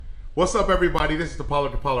What's up, everybody? This is the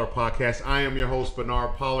Pollard to Pollard podcast. I am your host,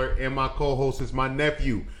 Bernard Pollard, and my co-host is my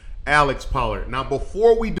nephew, Alex Pollard. Now,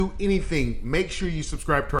 before we do anything, make sure you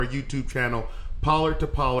subscribe to our YouTube channel, Pollard to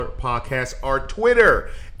Pollard Podcast, our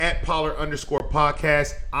Twitter, at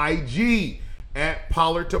Pollard_podcast, IG, at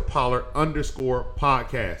Pollard to Pollard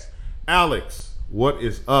 _podcast. Alex, what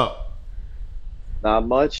is up? Not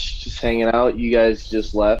much, just hanging out. You guys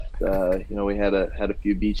just left. We had a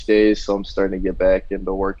few beach days, so I'm starting to get back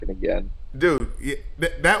into working again. Dude,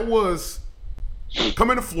 that was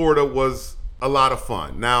coming to Florida was a lot of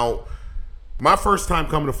fun. Now, my first time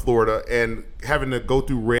coming to Florida and having to go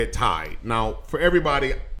through red tide. Now, for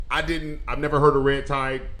everybody, I've never heard of red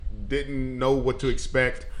tide, didn't know what to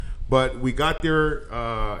expect, but we got there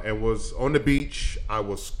and was on the beach. I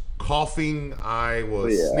was coughing, I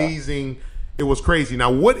was sneezing. It was crazy.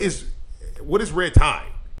 Now, what is red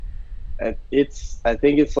tide? I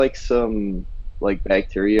think it's like some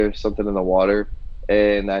bacteria or something in the water,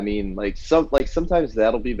 and I mean sometimes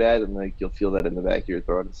that'll be bad, and you'll feel that in the back of your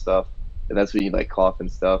throat and stuff, and that's when you cough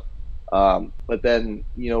and stuff. But then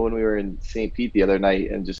when we were in St. Pete the other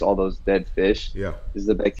night and just all those dead fish, because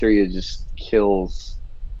the bacteria just kills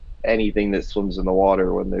anything that swims in the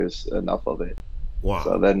water when there's enough of it. Wow.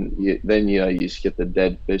 So then you just get the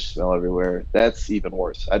dead fish smell everywhere. That's even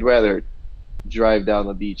worse. I'd rather drive down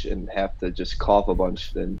the beach and have to just cough a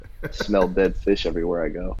bunch than smell dead fish everywhere I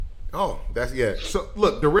go. Oh, So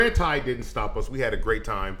look, the red tide didn't stop us. We had a great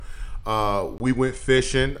time. We went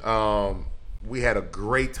fishing. We had a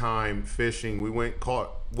great time fishing. We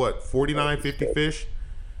caught 49, 50 fish?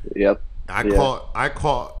 Yep. I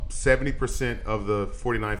caught 70% of the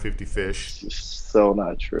 49, 50 fish. So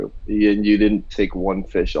not true. You didn't take one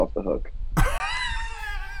fish off the hook.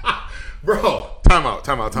 Bro, time out.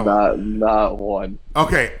 Not one.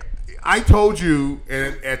 Okay, I told you,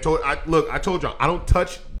 I told y'all, I don't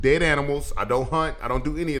touch dead animals. I don't hunt. I don't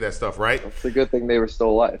do any of that stuff, right? It's a good thing they were still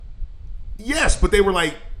alive. Yes, but they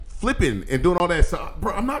were flipping and doing all that stuff.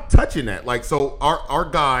 Bro, I'm not touching that. So our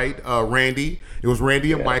guide, Randy, it was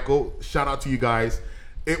Randy and Michael. Shout out to you guys.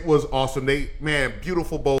 It was awesome.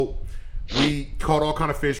 Beautiful boat. We caught all kind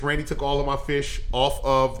of fish. Randy took all of my fish off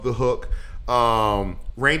of the hook.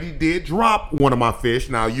 Randy did drop one of my fish.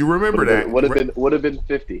 Now you remember that. Would have been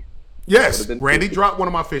 50. Yes, Randy dropped one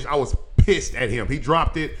of my fish. I was pissed at him. He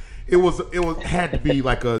dropped it. It had to be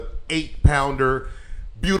like a 8-pounder.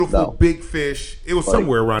 Beautiful big fish. It was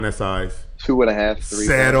somewhere around that size. 2.5, 3.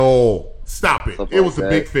 Settle. Stop it. Something It was like a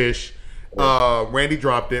big fish. Randy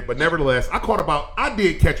dropped it, but nevertheless, I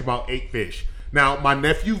did catch about 8 fish. Now, my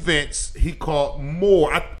nephew Vince, he caught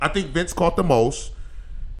more. I think Vince caught the most.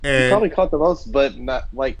 And he probably caught the most, but not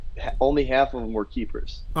only half of them were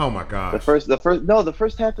keepers. Oh my gosh. The first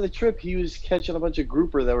half of the trip, he was catching a bunch of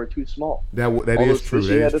grouper that were too small. That is true.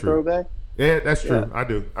 He had to throw back. Yeah, that's true. Yeah. I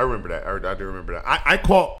do. I remember that. I do remember that. I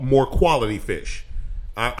caught more quality fish.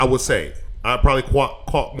 I would say I probably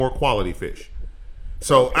caught more quality fish.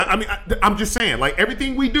 So I'm just saying,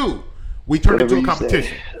 everything we do, we turn into a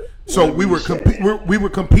competition. So we were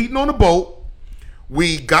competing on a boat.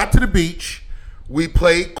 We got to the beach. We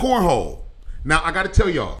played cornhole. Now I got to tell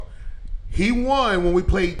y'all, he won when we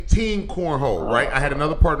played team cornhole. Right? I had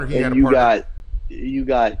another partner. He had a partner. You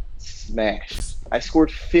got smashed. I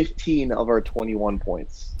scored 15 of our 21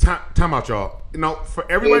 points. Time out, y'all. Now, for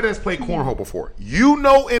everybody that's played cornhole before, you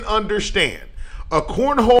know and understand, a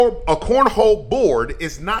cornhole board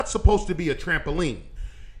is not supposed to be a trampoline.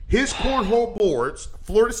 His cornhole boards,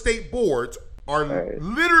 Florida State boards, are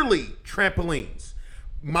literally trampolines.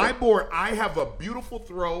 My board, I have a beautiful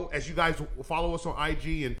throw. As you guys follow us on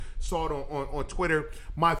IG and saw it on Twitter,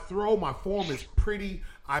 my form is pretty.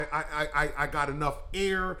 I got enough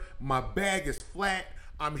air. My bag is flat.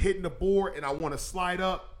 I'm hitting the board and I want to slide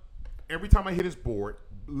up. Every time I hit his board,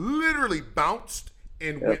 literally bounced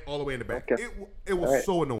and went all the way in the back. Okay. It was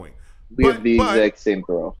so annoying. We have the exact same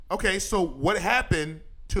throw. Okay, so what happened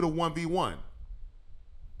to the 1v1?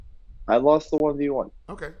 I lost the 1v1.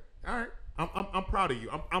 Okay, all right. I'm proud of you.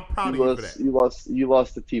 I'm proud of you for that. You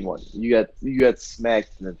lost the team one. You got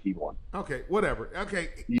smacked in the team one. Okay, whatever. Okay.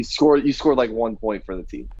 You scored 1 point for the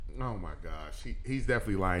team. Oh my gosh, he's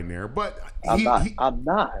definitely lying there. But I'm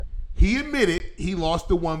not. He admitted he lost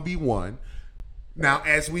the 1v1. Now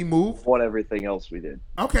as we move, won everything else we did.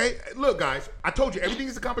 Okay, look guys, I told you everything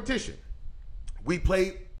is a competition. We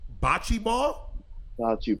played bocce ball.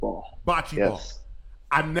 Bocce ball.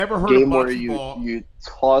 I never heard game of where bocce ball. You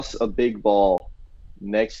toss a big ball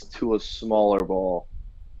next to a smaller ball.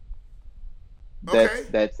 That's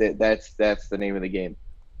it. That's the name of the game.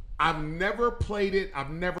 I've never played it. I've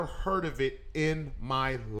never heard of it in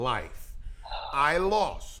my life. I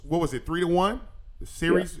lost. What was it? 3-1. The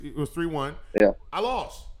series it was 3-1. Yeah. I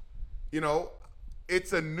lost.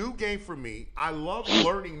 It's a new game for me. I love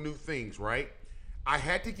learning new things. Right. I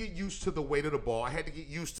had to get used to the weight of the ball. I had to get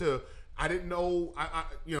used to. I didn't know.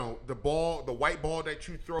 The ball, the white ball that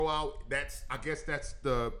you throw out. I guess that's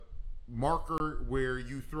the marker where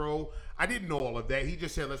you throw. I didn't know all of that. He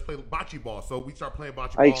just said, let's play bocce ball. So we start playing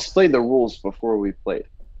bocce ball. I explained the rules before we played.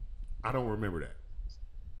 I don't remember that.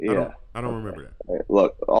 Yeah. I don't remember that. Right.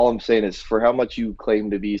 Look, all I'm saying is for how much you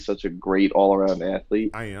claim to be such a great all-around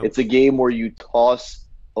athlete, I am. It's a game where you toss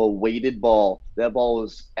a weighted ball. That ball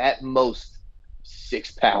is at most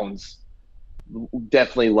 6 pounds,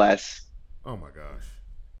 definitely less. Oh, my gosh.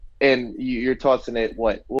 And you're tossing it,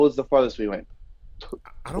 what was the farthest we went?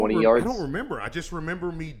 20 yards? I don't remember. I just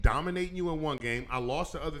remember me dominating you in one game. I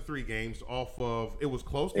lost the other 3 games off of, it was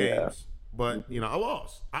close games, but, I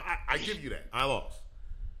lost. I give you that. I lost.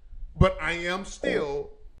 But I am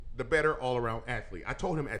still the better all-around athlete. I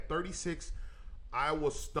told him at 36, I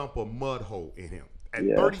will stump a mud hole in him. At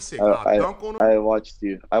 36, I'll dunk on him. I watched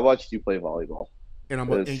you play volleyball. And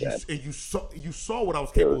you saw what I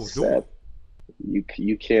was capable of doing.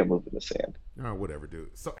 You can't move in the sand. All right, whatever,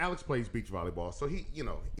 dude. So Alex plays beach volleyball. So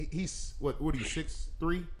he's what are you,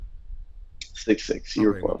 6'3"? 6'6". You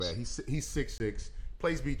were close. My bad. He's 6'6",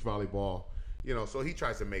 plays beach volleyball. So he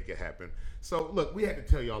tries to make it happen. So look, we had to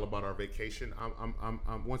tell you all about our vacation.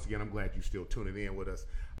 I'm once again, I'm glad you still tuning in with us.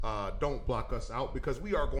 Don't block us out because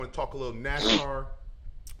we are going to talk a little NASCAR.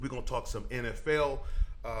 We're going to talk some NFL.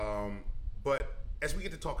 But as we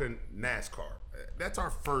get to talking NASCAR, that's our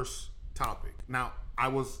first topic. Now, I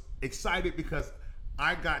was excited because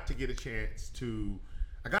I got a chance to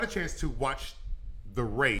watch the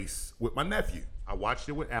race with my nephew. I watched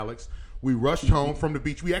it with Alex. We rushed home from the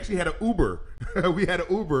beach. We actually had an Uber.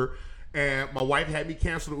 And my wife had me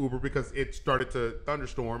cancel the Uber because it started to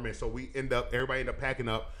thunderstorm. And so everybody ended up packing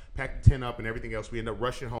the tent up and everything else. We ended up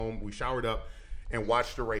rushing home. We showered up and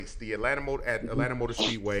watched the race. The Atlanta Motor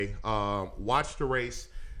Speedway. Watched the race.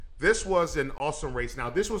 This was an awesome race.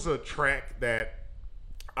 Now, this was a track that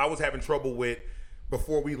I was having trouble with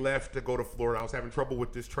before we left to go to Florida. I was having trouble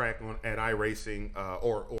with this track at iRacing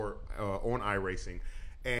or on iRacing.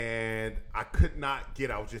 And I couldn't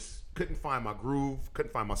find my groove,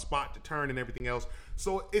 couldn't find my spot to turn and everything else.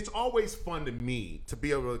 So it's always fun to me to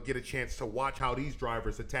be able to get a chance to watch how these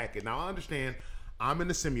drivers attack it. Now, I understand I'm in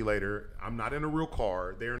the simulator. I'm not in a real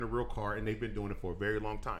car. They're in a real car, and they've been doing it for a very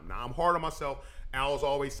long time. Now, I'm hard on myself. Al's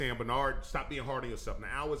always saying, Bernard, stop being hard on yourself. Now,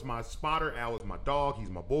 Al is my spotter. Al is my dog.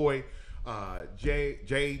 He's my boy. Jen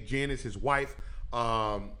is his wife.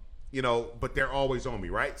 But they're always on me,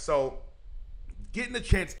 right? So getting a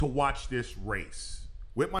chance to watch this race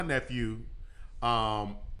with my nephew,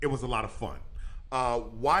 it was a lot of fun.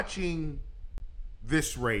 Watching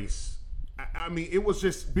this race, I mean, it was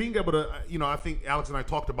just being able to, I think Alex and I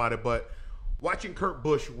talked about it, but watching Kurt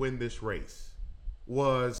Busch win this race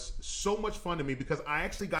was so much fun to me because I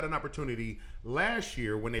actually got an opportunity last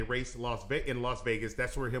year when they raced in Las Vegas.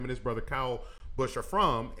 That's where him and his brother Kyle Busch are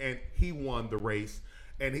from, and he won the race.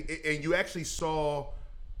 And you actually saw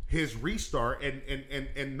his restart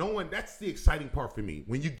and knowing that's the exciting part for me.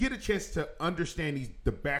 When you get a chance to understand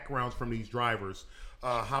the backgrounds from these drivers,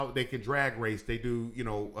 how they can drag race, they do,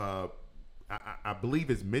 I believe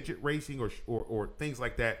it's midget racing or things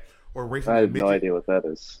like that, or racing. I have no idea what that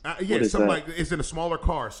is. Something like it's in a smaller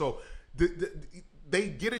car. So they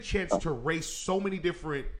get a chance to race so many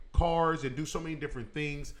different cars and do so many different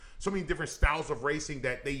things, so many different styles of racing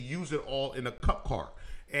that they use it all in a cup car.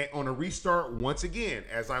 And on a restart, once again,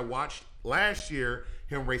 as I watched last year,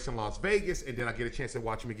 him race in Las Vegas, and then I get a chance to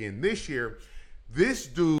watch him again this year. This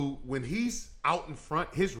dude, when he's out in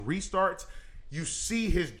front, his restarts, you see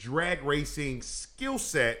his drag racing skill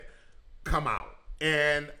set come out.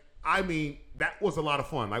 And I mean, that was a lot of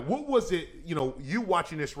fun. Like, what was it, you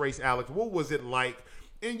watching this race, Alex, what was it like?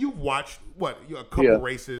 And you've watched, a couple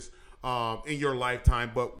races in your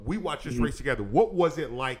lifetime, but we watched this race together. What was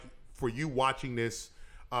it like for you watching this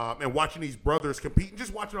and watching these brothers compete and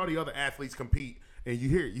just watching all the other athletes compete? And you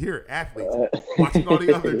hear athletes watching all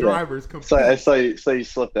the other drivers compete. So I saw you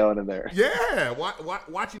slip down in there. Yeah,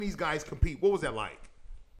 watching these guys compete. What was that like?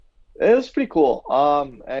 It was pretty cool.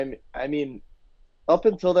 And I mean, up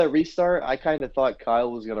until that restart, I kind of thought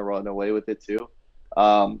Kyle was going to run away with it too.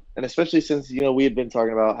 And especially since, we had been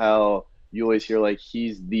talking about how you always hear like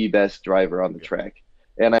he's the best driver on the track.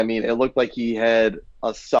 And I mean, it looked like he had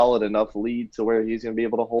a solid enough lead to where he's going to be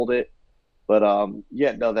able to hold it. But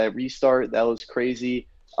that restart, that was crazy.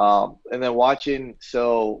 And then watching,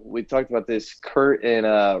 so we talked about this, Kurt and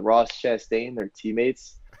Ross Chastain, their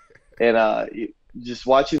teammates. And just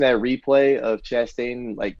watching that replay of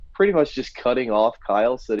Chastain like pretty much just cutting off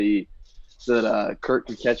Kyle so that Kurt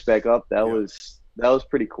could catch back up. That was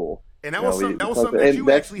pretty cool. And that was something that you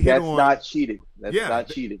actually hit on. That's not cheating. That's not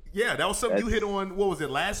cheating. Yeah, that was something you hit on. What was it,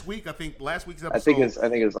 last week? I think last week's episode. I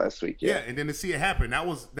think it was last week. Yeah, and then to see it happen, that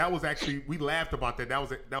was actually, we laughed about that. That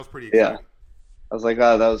was pretty exciting. Yeah, I was like,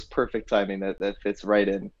 oh, that was perfect timing. That fits right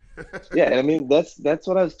in. Yeah, and I mean that's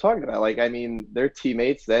what I was talking about. Like, I mean, their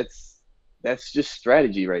teammates. That's just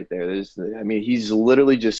strategy right there. He's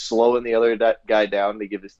literally just slowing the other guy down to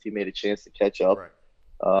give his teammate a chance to catch up, right.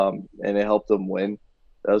 And it helped them win.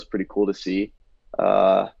 That was pretty cool to see.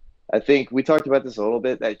 I think we talked about this a little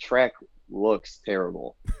bit. That track looks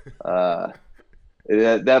terrible. That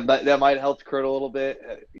might help Kurt a little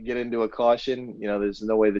bit get into a caution. There's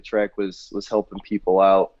no way the track was helping people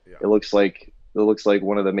out. Yeah. It looks like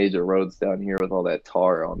one of the major roads down here with all that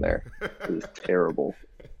tar on there. It was terrible.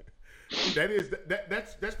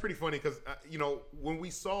 That's pretty funny because when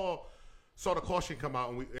we saw the caution come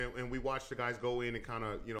out and we watched the guys go in and kind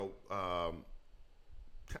of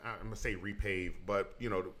I'm gonna say repave, but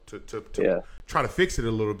to try to fix it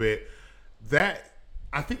a little bit. That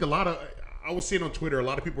I think I was seeing on Twitter, a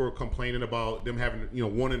lot of people were complaining about them having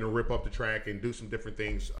wanting to rip up the track and do some different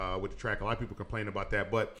things with the track. A lot of people complain about that,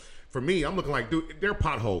 but for me, I'm looking like, dude, they're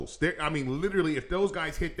potholes. Literally, if those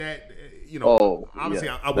guys hit that, obviously,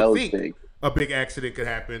 I would think a big accident could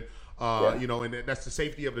happen. And that's the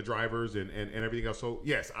safety of the drivers and everything else. So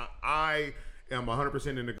yes, I am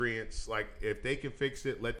 100% in agreement. Like, if they can fix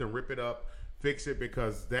it, let them rip it up, fix it,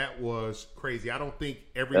 because that was crazy. I don't think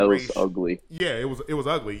every race was ugly. Yeah, it was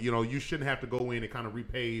ugly. You shouldn't have to go in and kind of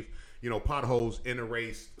repave, potholes in a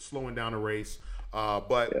race, slowing down a race.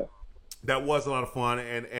 But that was a lot of fun,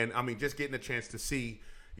 and I mean, just getting a chance to see,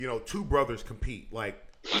 two brothers compete. Like,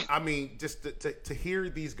 I mean, just to hear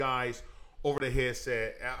these guys over the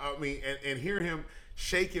headset. I mean, and hear him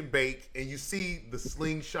shake and bake, and you see the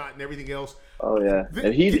slingshot and everything else. Oh yeah,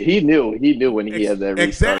 and he knew when he had that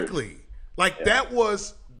restart. Exactly. Like, that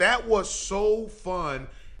was so fun.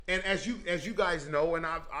 And as you guys know, and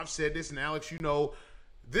I've said this, and Alex,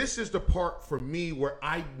 this is the part for me where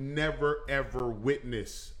I never ever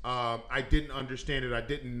witnessed. I didn't understand it. I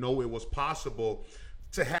didn't know it was possible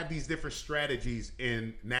to have these different strategies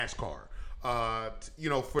in NASCAR.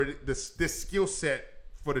 For this skill set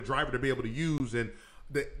for the driver to be able to use, and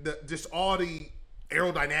the just all the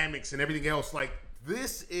aerodynamics and everything else. Like,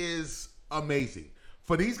 this is amazing.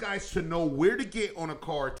 For these guys to know where to get on a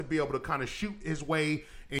car to be able to kind of shoot his way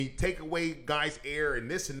and take away guys' air and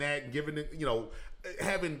this and that, and giving it,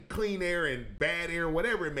 having clean air and bad air,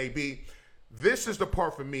 whatever it may be. This is the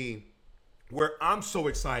part for me where I'm so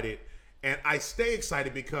excited, and I stay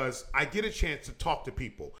excited because I get a chance to talk to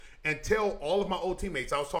people and tell all of my old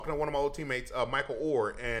teammates. I was talking to one of my old teammates, Michael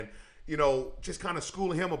Orr, and just kind of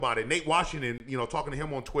schooling him about it. Nate Washington, talking to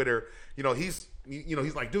him on Twitter, he's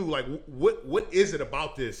like, dude, like, what is it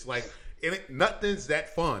about this? Like, and nothing's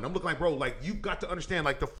that fun. I'm looking like, bro, like, you've got to understand,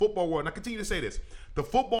 like, the football world, and I continue to say this, the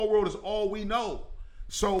football world is all we know.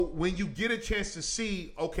 So when you get a chance to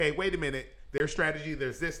see, okay, wait a minute, there's strategy,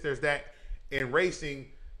 there's this, there's that, in racing,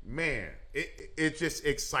 man, it just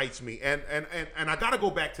excites me. And I got to go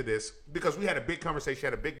back to this because we had a big conversation,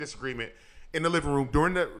 had a big disagreement in the living room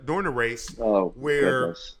during the race,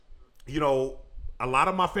 where goodness. A lot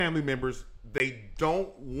of my family members, they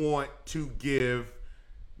don't want to give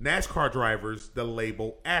NASCAR drivers the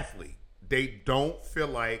label athlete. They don't feel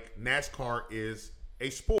like NASCAR is a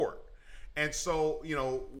sport. And so,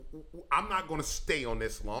 I'm not going to stay on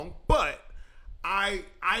this long, but I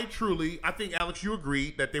think, Alex, you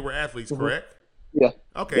agreed that they were athletes, correct? Yeah.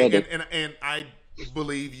 Okay. Yeah, and I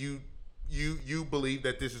believe you believe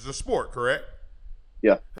that this is a sport, correct?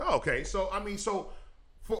 Yeah. Okay. So, I mean,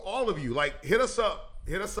 for all of you, like, hit us up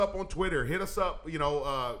on Twitter, hit us up,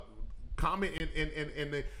 comment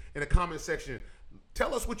in the comment section.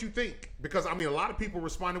 Tell us what you think, because I mean, a lot of people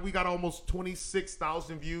responded. We got almost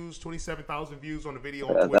 26,000 views, 27,000 views on the video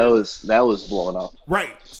on Twitter. That was blowing up.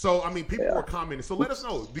 Right. So I mean, people were commenting. So let us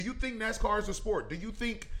know. Do you think NASCAR is a sport? Do you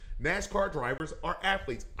think NASCAR drivers are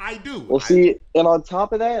athletes? I do. Well, see, and on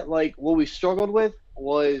top of that, like, what we struggled with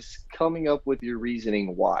was coming up with your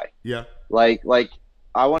reasoning why. Yeah. Like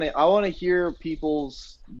I want to hear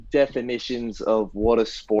people's definitions of what a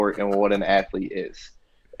sport and what an athlete is.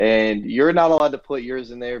 And you're not allowed to put yours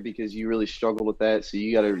in there because you really struggle with that. So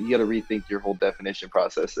you gotta rethink your whole definition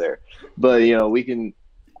process there. But we can.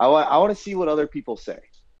 I want to see what other people say.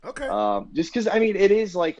 Okay. Just because, I mean, it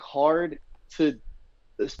is like hard to,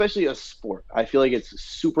 especially a sport. I feel like it's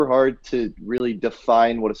super hard to really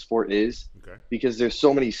define what a sport is. Okay. Okay. because there's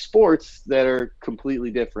so many sports that are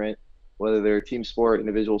completely different, whether they're team sport,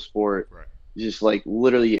 individual sport, Right. just like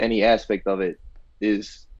literally any aspect of it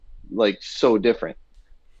is like so different.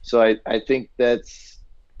 So I think that's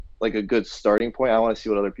like a good starting point. I want to see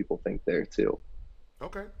what other people think there too.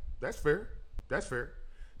 Okay. That's fair. That's fair.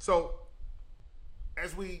 So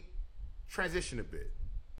as we transition a bit,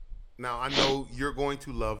 now I know you're going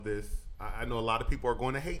to love this. I know a lot of people are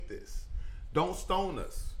going to hate this. Don't stone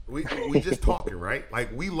us. We just talking, right?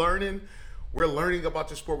 Like we're learning about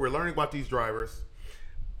the sport. We're learning about these drivers.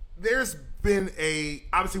 There's been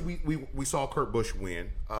obviously we saw Kurt Busch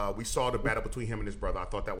win. We saw the battle between him and his brother. I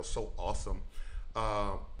thought that was so awesome.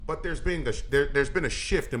 But there's been a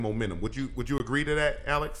shift in momentum. Would you agree to that,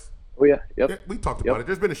 Alex? Oh yeah, yep, We talked about it.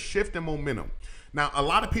 There's been a shift in momentum. Now, a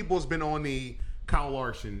lot of people has been on the Kyle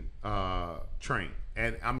Larson train,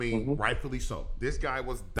 and I mean, rightfully so. This guy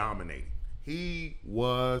was dominating. He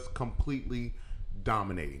was completely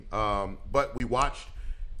dominating. But we watched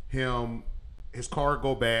his car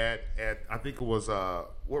go bad at, I think it was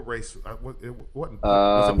what race? Was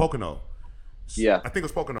it Pocono? Yeah, I think it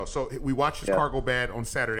was Pocono. So we watched his car go bad on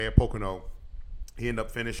Saturday at Pocono. He ended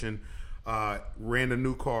up finishing, ran a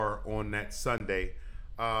new car on that Sunday,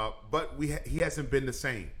 but he hasn't been the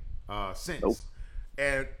same since. Nope.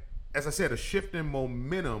 And as I said, a shift in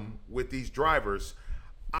momentum with these drivers.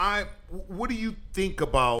 What do you think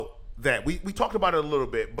about that? We talked about it a little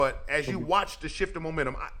bit, but as you watch the shift in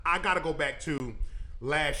momentum, I got to go back to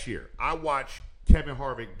last year. I watched Kevin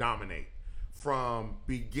Harvick dominate from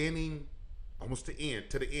beginning almost to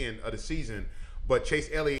the end of the season, but Chase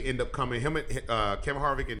Elliott ended up coming. Kevin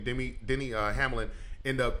Harvick and Denny Hamlin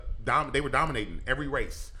end up they were dominating every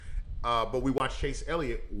race, but we watched Chase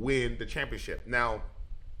Elliott win the championship. Now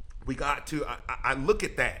we got to I look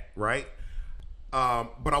at that, right.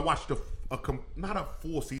 But I watched not a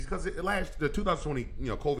full season because the 2020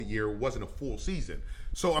 COVID year wasn't a full season.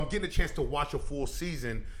 So I'm getting a chance to watch a full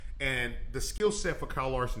season, and the skill set for Kyle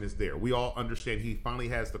Larson is there. We all understand he finally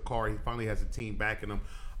has the car. He finally has a team backing him.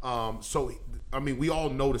 So I mean, we all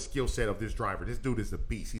know the skill set of this driver. This dude is a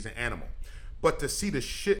beast. He's an animal. But to see the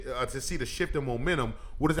shift in momentum,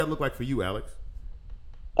 what does that look like for you, Alex?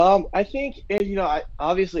 I think, and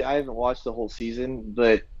obviously I haven't watched the whole season,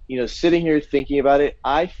 but sitting here thinking about it,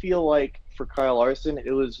 I feel like for Kyle Larson,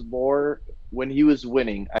 it was more when he was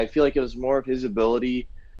winning. I feel like it was more of his ability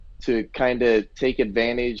to kind of take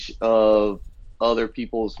advantage of other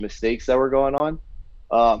people's mistakes that were going on.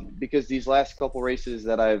 Because these last couple races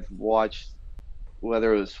that I've watched,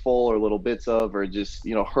 whether it was full or little bits of, or just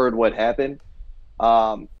heard what happened,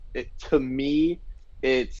 to me,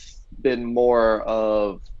 it's been more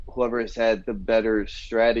of whoever has had the better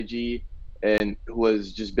strategy and who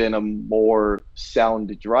has just been a more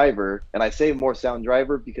sound driver. And I say more sound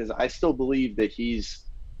driver because I still believe that he's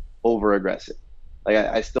over aggressive. Like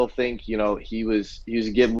I still think, he was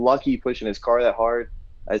getting lucky pushing his car that hard.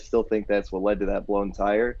 I still think that's what led to that blown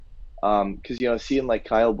tire. Because, seeing like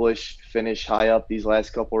Kyle Busch finish high up these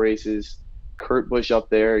last couple races, Kurt Busch up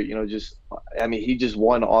there, he just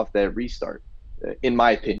won off that restart, in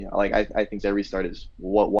my opinion. Like I think that restart is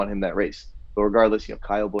what won him that race. But regardless,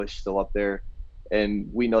 Kyle Busch still up there, and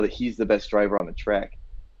we know that he's the best driver on the track.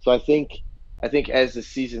 So I think as the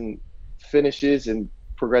season finishes and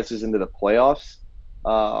progresses into the playoffs,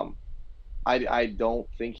 I don't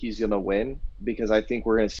think he's going to win because I think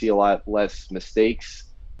we're going to see a lot less mistakes.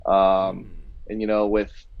 And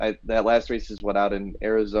with that last race is out in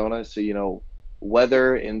Arizona, so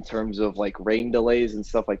weather in terms of like rain delays and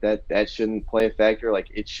stuff like that shouldn't play a factor. Like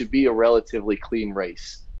it should be a relatively clean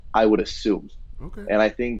race, I would assume. Okay. And I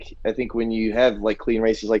think when you have like clean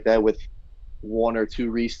races like that with one or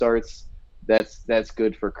two restarts, that's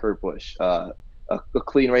good for Kurt Busch. A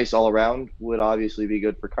clean race all around would obviously be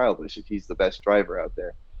good for Kyle Busch if he's the best driver out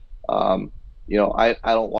there. I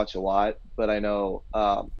don't watch a lot, but I know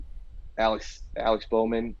Alex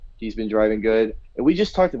Bowman, he's been driving good. And we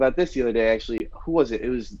just talked about this the other day, actually. Who was it? It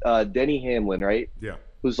was Denny Hamlin, right? Yeah.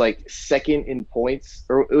 Who's like second in points,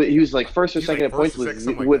 or he was like first or second in points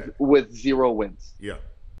with 0 wins. Yeah.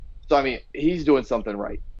 So I mean, he's doing something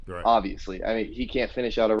right. Obviously. I mean, he can't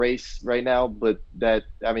finish out a race right now, but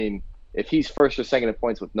if he's first or second in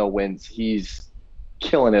points with no wins, he's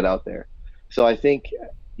killing it out there. So I think,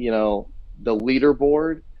 the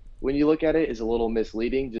leaderboard, when you look at it, is a little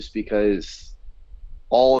misleading just because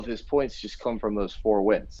all of his points just come from those 4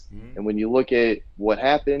 wins. Mm-hmm. And when you look at what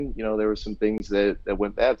happened, there were some things that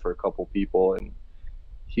went bad for a couple people, and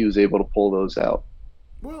he was able to pull those out.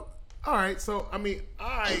 Well, all right. So,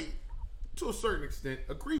 I, to a certain extent,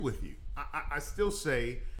 agree with you. I still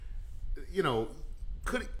say,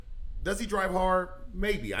 Does he drive hard?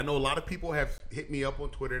 Maybe. I know a lot of people have hit me up on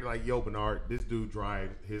Twitter like, yo, Bernard, this dude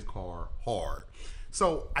drives his car hard.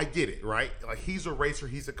 So I get it, right? Like, he's a racer,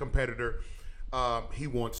 he's a competitor. He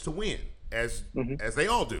wants to win, as they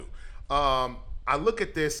all do. I look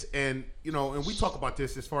at this, and and we talk about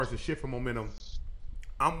this as far as the shift from momentum.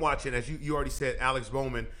 I'm watching, as you already said, Alex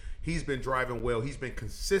Bowman. He's been driving well. He's been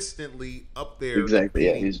consistently up there. Exactly.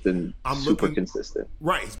 Yeah, he's been super consistent.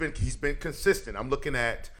 Right. He's been consistent. I'm looking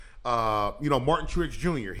at Martin Truex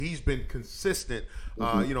Jr. He's been consistent.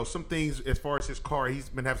 Some things as far as his car, he's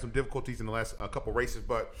been having some difficulties in the last couple races,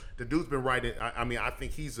 but the dude's been riding. I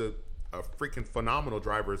think he's a freaking phenomenal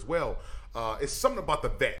driver as well. It's something about the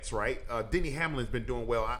vets, right? Denny Hamlin's been doing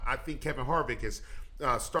well. I think Kevin Harvick is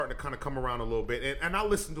starting to kind of come around a little bit. And I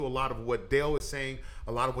listen to a lot of what Dale is saying,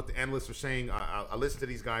 a lot of what the analysts are saying. I listen to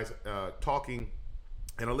these guys talking,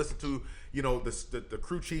 and I listen to, the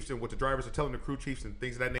crew chiefs and what the drivers are telling the crew chiefs and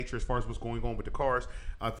things of that nature as far as what's going on with the cars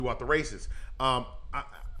throughout the races. I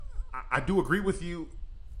do agree with you.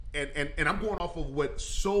 And I'm going off of what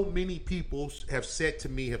so many people have said to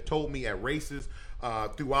me, have told me at races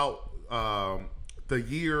throughout the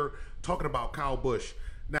year, talking about Kyle Busch.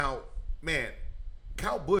 Now, man,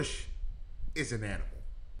 Kyle Busch is an animal.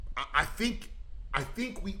 I think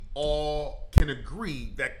we all can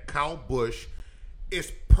agree that Kyle Busch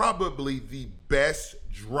is probably the best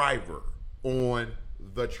driver on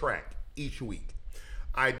the track each week.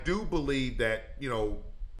 I do believe that,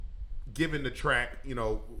 given the track,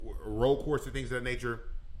 road course and things of that nature,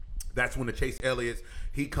 that's when the Chase Elliott's,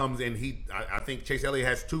 he comes in. I think Chase Elliott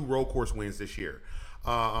has 2 road course wins this year.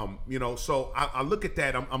 So I look at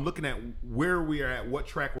that. I'm looking at where we are at, what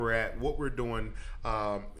track we're at, what we're doing.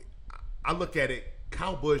 I look at it.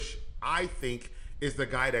 Kyle Busch, I think, is the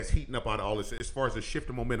guy that's heating up out of all this as far as the shift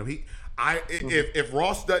of momentum. If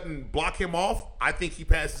Ross doesn't block him off, I think he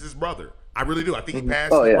passes his brother. I really do. I think he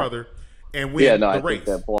passes his brother and wins the race. I think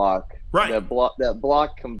that block, right? That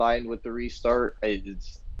block combined with the restart,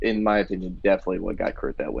 it's, in my opinion, definitely what got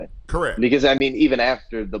Kurt that win. Correct. Because even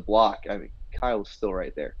after the block, Kyle was still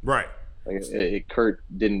right there. Right. Kurt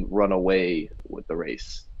didn't run away with the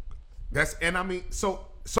race. So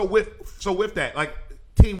with that, like,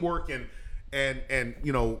 teamwork and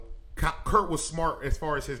Kurt was smart as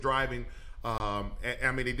far as his driving.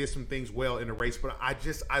 They did some things well in the race, but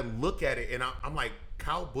I look at it and I'm like,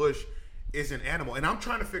 Kyle Busch is an animal, and I'm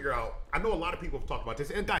trying to figure out. I know a lot of people have talked about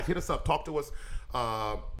this, and guys, hit us up, talk to us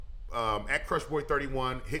at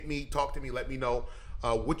CrushBoy31. Hit me, talk to me, let me know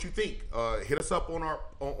what you think. Hit us up on our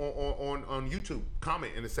on YouTube,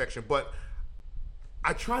 comment in the section. But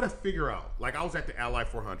I try to figure out, like, I was at the Ally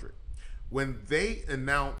 400 when they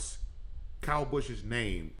announced Kyle Busch's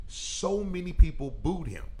name. So many people booed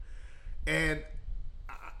him, and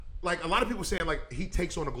like, a lot of people saying, like, he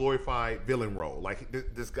takes on a glorified villain role. Like,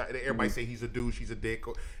 this guy, everybody say he's a douche, he's a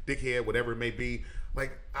dickhead, whatever it may be.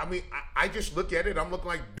 Like, I just look at it, I'm looking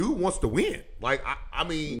like, dude wants to win. Like,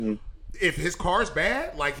 if his car's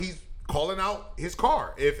bad, like, he's calling out his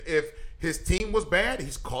car. If his team was bad,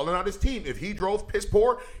 he's calling out his team. If he drove piss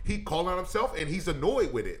poor, he's calling out himself, and he's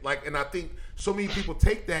annoyed with it. Like, and I think so many people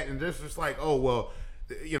take that and they're just like, oh, well,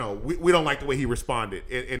 we don't like the way he responded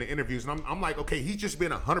in the interviews. And I'm like, okay, he's just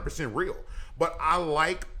been 100% real. But I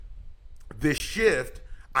like this shift.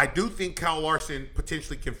 I do think Kyle Larson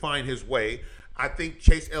potentially can find his way. I think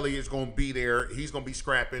Chase Elliott is going to be there. He's going to be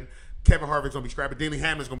scrapping. Kevin Harvick's going to be scrapping. Denny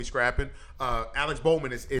Hamlin's going to be scrapping. Alex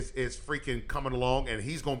Bowman is freaking coming along, and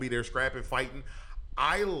he's going to be there scrapping, fighting.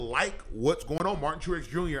 I like what's going on. Martin Truex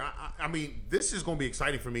Jr., this is going to be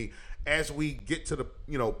exciting for me as we get to the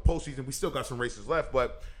postseason. We still got some races left,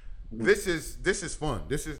 but this is fun.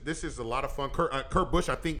 This is a lot of fun. Kurt Busch,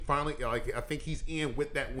 I think, finally, I think he's in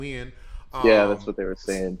with that win. That's what they were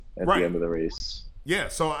saying at the end of the race. Yeah,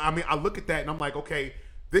 so I look at that and I'm like, okay,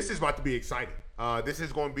 this is about to be exciting. This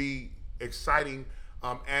is going to be exciting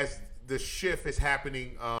as the shift is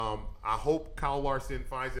happening. I hope Kyle Larson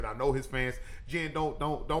finds it. I know his fans. Jen,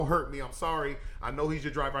 don't hurt me. I'm sorry. I know he's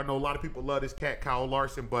your driver. I know a lot of people love this cat, Kyle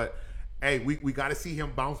Larson, but hey, we got to see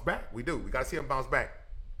him bounce back. We do. We got to see him bounce back.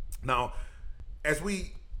 Now, as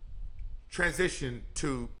we transition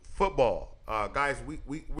to football, guys,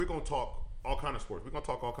 we're going to talk all kind of sports. We're going to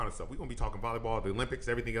talk all kind of stuff. We're going to be talking volleyball, the Olympics,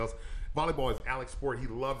 everything else. Volleyball is Alex's sport. He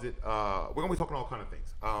loves it. We're going to be talking all kind of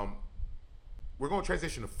things. We're going to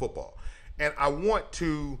transition to football. And I want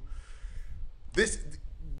to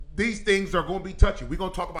these things are going to be touchy. We're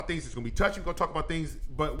going to talk about things that's going to be touchy. We're going to talk about things,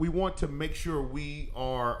 but we want to make sure we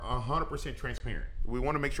are 100% transparent. We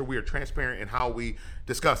want to make sure we are transparent in how we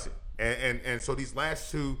discuss it. And so these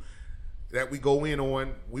last two, that we go in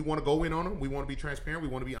on. We want to go in on them. We want to be transparent. We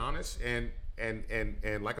want to be honest. And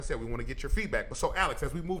like I said, we want to get your feedback. But so, Alex,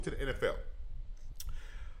 as we move to the NFL,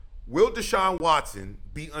 will Deshaun Watson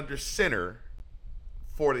be under center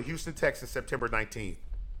for the Houston Texans September 19th?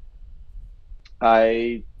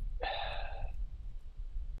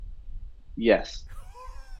 Yes.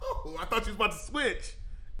 Oh, I thought you was about to switch.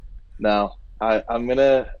 No, I'm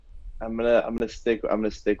gonna stick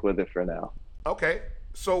with it for now. Okay.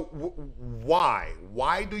 So why?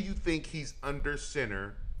 Why do you think he's under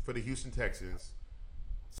center for the Houston Texans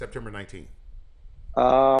September 19th?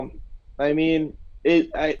 I mean,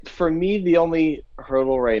 for me, the only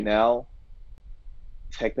hurdle right now,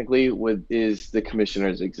 technically, is the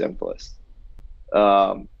commissioner's exempt list.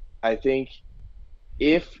 I think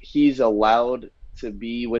if he's allowed to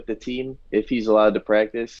be with the team, if he's allowed to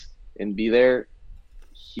practice and be there,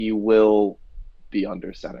 he will be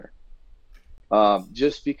under center.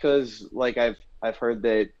 Just because, like, I've heard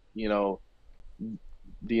that, you know,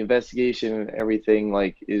 the investigation and everything,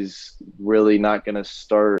 like, is really not going to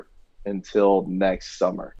start until next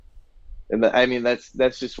summer. And I mean,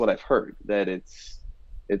 that's just what I've heard, that it's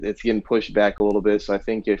getting pushed back a little bit. So I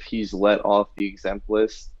think if he's let off the exempt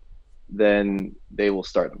list, then they will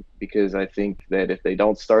start him, because I think that if they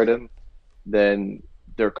don't start him, then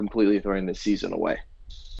they're completely throwing the season away.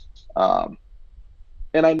 And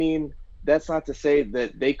I mean, that's not to say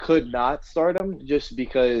that they could not start him just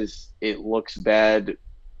because it looks bad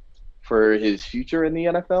for his future in the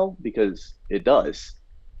NFL, because it does.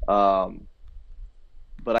 But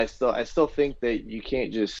I still think that you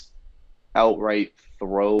can't just outright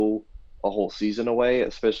throw a whole season away,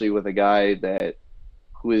 especially with a guy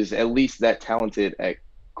who is at least that talented at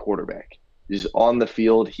quarterback. Just on the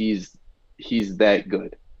field, he's that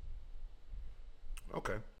good.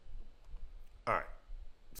 Okay. All right.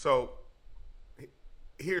 So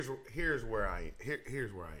here's where I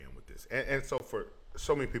am with this, and so for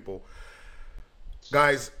so many people,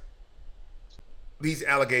 guys, these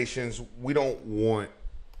allegations, we don't want.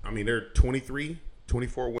 I mean, there are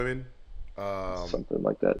 24 women. Something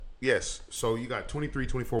like that. Yes. So you got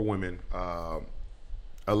 24 women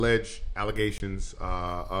alleged allegations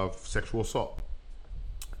of sexual assault.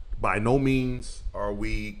 By no means are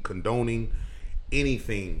we condoning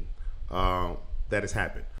anything that has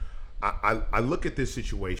happened. I look at this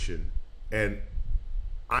situation and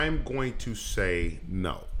I'm going to say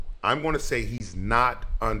no. I'm going to say he's not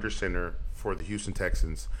under center for the Houston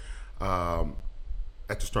Texans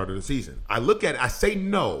at the start of the season. I say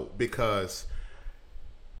no because,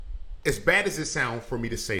 as bad as it sounds for me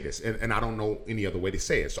to say this, and I don't know any other way to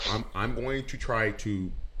say it, so I'm going to try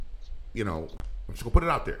to, I'm just going to put it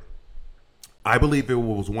out there. I believe if it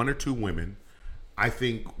was one or two women, I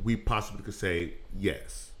think we possibly could say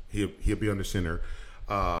yes, he'll be under center.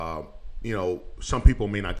 Some people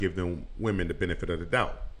may not give them women the benefit of the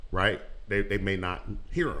doubt, right? They may not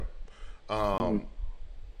hear them.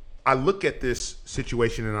 I look at this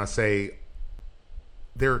situation and I say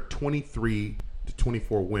there are 23 to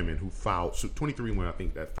 24 women who filed suit. 23 women, I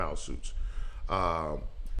think, that filed suits.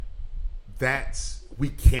 We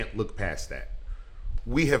can't look past that.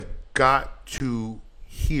 We have got to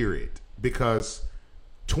hear it, because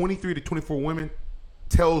 23 to 24 women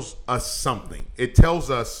tells us something. It tells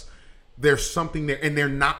us there's something there, and they're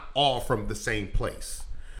not all from the same place.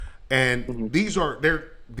 And these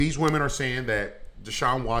women are saying that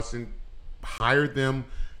Deshaun Watson hired them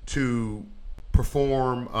to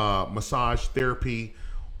perform massage therapy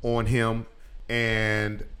on him,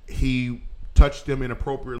 and he touched them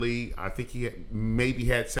inappropriately. I think he maybe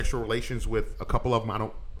had sexual relations with a couple of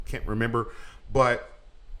them. Can't remember, but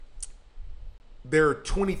there are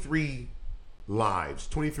 23 lives,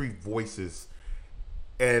 23 voices,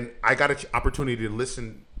 and I got an opportunity to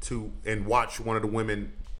listen to and watch one of the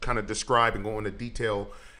women kind of describe and go into detail.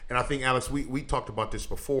 And I think, Alex, we talked about this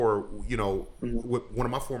before, with one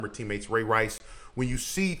of my former teammates, Ray Rice. When you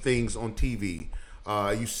see things on TV,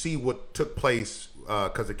 you see what took place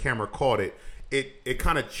because the camera caught it. It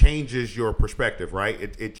kind of changes your perspective, right?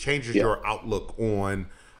 It changes your outlook on,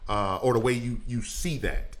 or the way you see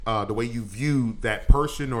that, the way you view that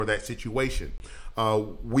person or that situation.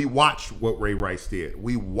 We watched what Ray Rice did.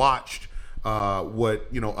 We watched what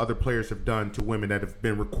other players have done to women that have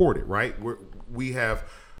been recorded, right?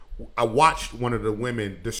 I watched one of the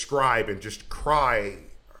women describe and just cry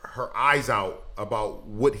her eyes out about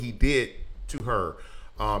what he did to her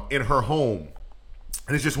in her home.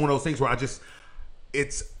 And it's just one of those things where I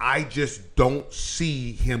just don't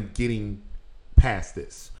see him getting past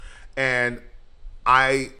this. And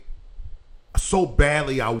I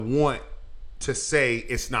want to say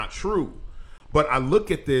it's not true, But I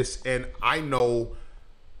look at this and I know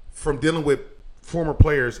from dealing with former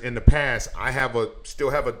players in the past, I still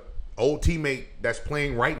have a old teammate that's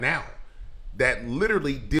playing right now that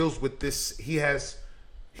literally deals with this. He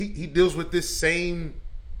deals with this same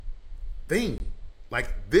thing.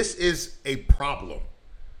 Like, this is a problem.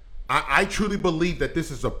 I truly believe that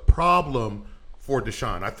this is a problem for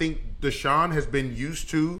Deshaun. I think Deshaun has been used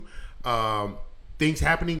to things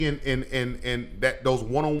happening in that those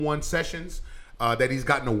one-on-one sessions that he's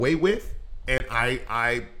gotten away with, and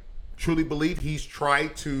I truly believe he's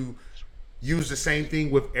tried to use the same thing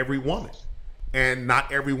with every woman, and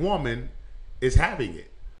not every woman is having it.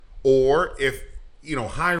 Or if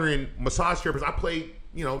hiring massage therapists. I played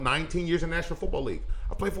 19 years in the National Football League.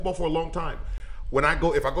 I played football for a long time.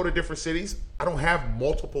 If I go to different cities, I don't have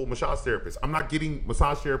multiple massage therapists. I'm not getting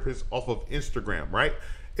massage therapists off of Instagram, right?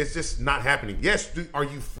 It's just not happening. Yes,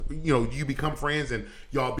 you become friends and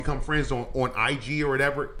y'all become friends on IG or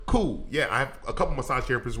whatever? Cool. Yeah, I have a couple massage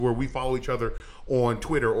therapists where we follow each other on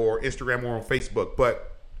Twitter or Instagram or on Facebook,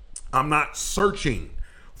 but I'm not searching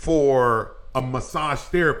for a massage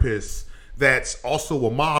therapist that's also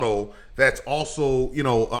a model, that's also, an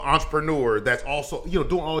entrepreneur, that's also,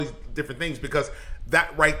 doing all these different things, because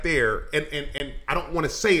that right there, and I don't want to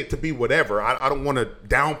say it to be whatever. I don't want to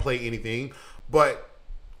downplay anything, but,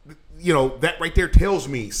 that right there tells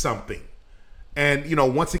me something. And,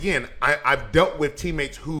 once again, I've dealt with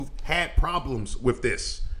teammates who've had problems with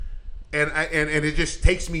this. And it just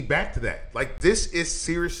takes me back to that. Like, this is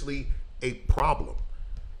seriously a problem.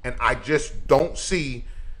 And I just don't see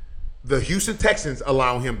the Houston Texans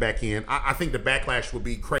allow him back in. I think the backlash would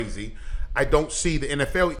be crazy. I don't see the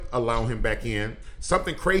NFL allowing him back in.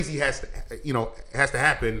 Something crazy has to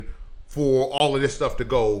happen for all of this stuff to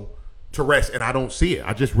go to rest, and I don't see it.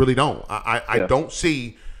 I just really don't. I don't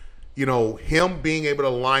see, him being able to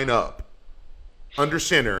line up under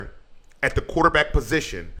center at the quarterback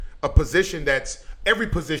position, a position that's every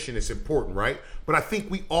position is important, right? But I think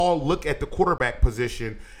we all look at the quarterback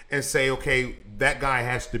position and say, okay, that guy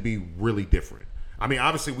has to be really different. I mean,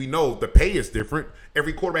 obviously, we know the pay is different.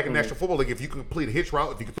 Every quarterback in the National Football League, if you can complete a hitch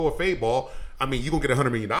route, if you can throw a fade ball, I mean, you're going to get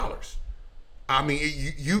 $100 million. I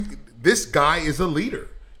mean, this guy is a leader.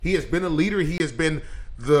 He has been a leader. He has been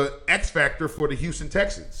the X factor for the Houston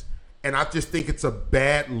Texans. And I just think it's a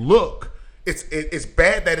bad look. It's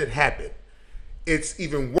bad that it happened. It's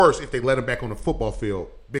even worse if they let him back on the football field,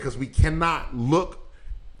 because we can't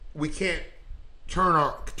turn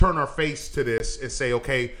our face to this and say,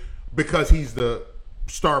 okay, because he's the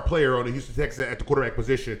star player on the Houston Texans at the quarterback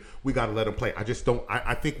position, we got to let him play. I just don't.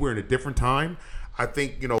 I think we're in a different time. I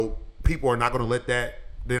think people are not going to let that.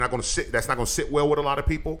 They're not going to sit. That's not going to sit well with a lot of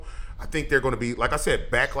people. I think they're going to be, like I said,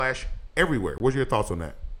 backlash everywhere. What's your thoughts on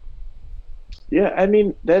that? Yeah, I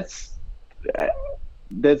mean that's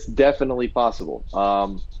definitely possible.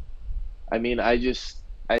 I mean, I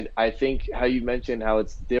think how you mentioned how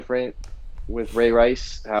it's different with Ray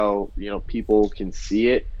Rice, how people can see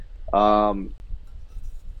it.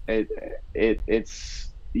 It's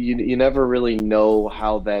you never really know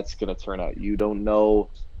how that's going to turn out. You don't know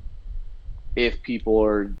if people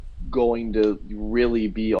are going to really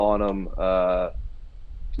be on him.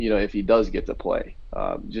 If he does get to play.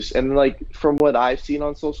 And like from what I've seen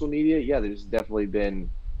on social media, yeah, there's definitely been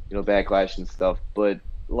backlash and stuff, but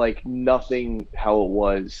like nothing how it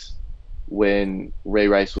was when Ray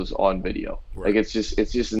Rice was on video. Right. Like it's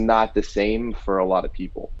just not the same for a lot of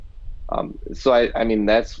people. So I mean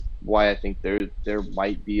that's why I think there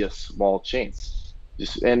might be a small chance.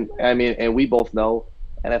 And we both know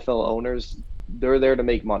NFL owners, they're there to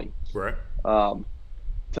make money. Right.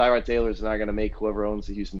 Tyrod Taylor's not going to make whoever owns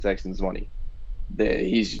the Houston Texans money.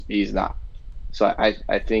 He's not. So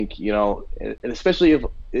I think and especially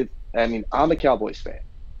I'm a Cowboys fan,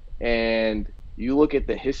 and you look at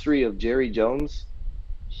the history of Jerry Jones,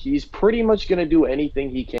 he's pretty much going to do anything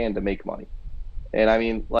he can to make money. And I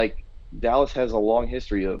mean, like Dallas has a long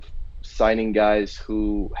history of signing guys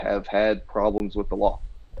who have had problems with the law.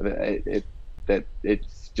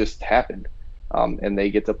 It's just happened, and they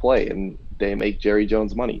get to play and they make Jerry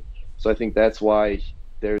Jones money. So I think that's why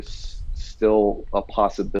there's still a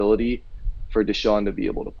possibility for Deshaun to be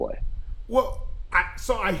able to play. Well,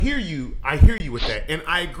 I hear you with that, and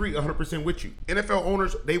I agree 100% with you. NFL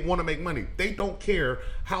owners, they want to make money. They don't care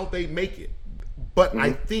how they make it. But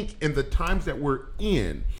I think in the times that we're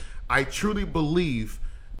in, I truly believe,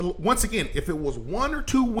 once again, if it was one or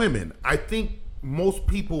two women, I think most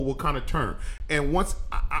people will kind of turn. And once,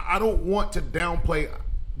 I don't want to downplay,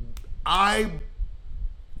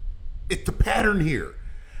 it's the pattern here.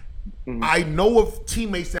 I know of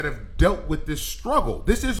teammates that have dealt with this struggle.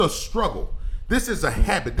 This is a struggle. This is a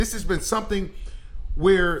habit. This has been something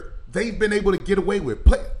where they've been able to get away with.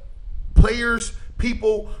 Players,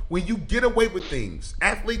 people, when you get away with things,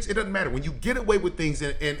 athletes, it doesn't matter. When you get away with things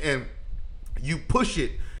and you push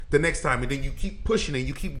it the next time, and then you keep pushing and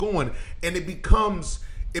you keep going, and it becomes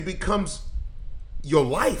your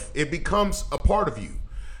life. It becomes a part of you.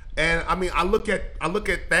 And I mean, I look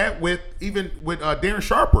at that with Darren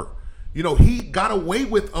Sharper. You know, he got away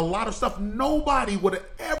with a lot of stuff. Nobody would have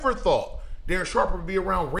ever thought Darren Sharper would be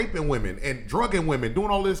around raping women and drugging women, doing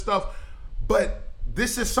all this stuff. But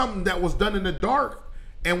this is something that was done in the dark.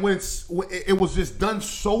 And when it was just done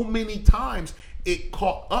so many times, it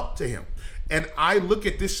caught up to him. And I look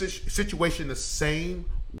at this situation the same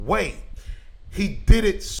way. He did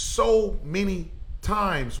it so many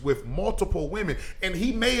times with multiple women. And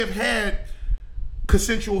he may have had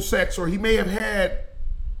consensual sex, or he may have had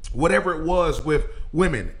whatever it was with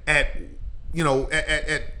women at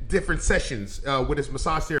different sessions with his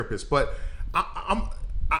massage therapist. But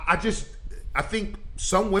I think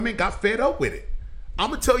some women got fed up with it. I'm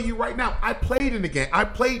gonna tell you right now, I played in the game. I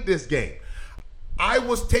played this game. I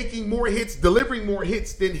was taking more hits, delivering more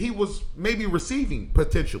hits than he was maybe receiving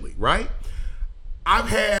potentially, right? I've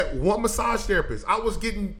had one massage therapist. I was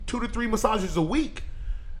getting 2 to 3 massages a week.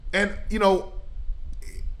 And, you know,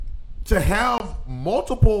 to have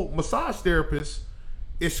multiple massage therapists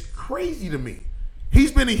is crazy to me.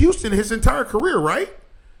 He's been in Houston his entire career, right?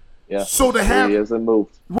 Yeah. So to have, he hasn't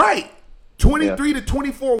moved. Right. 23 to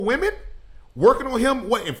 24 women working on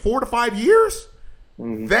him, in 4 to 5 years?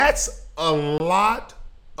 Mm-hmm. That's a lot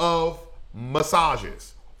of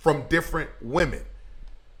massages from different women.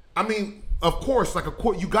 I mean, of course,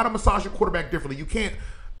 you got to massage your quarterback differently. You can't.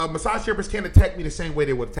 A massage therapist can't attack me the same way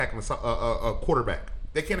they would attack a quarterback.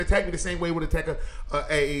 They can't attack me the same way they would attack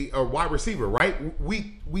a wide receiver, right?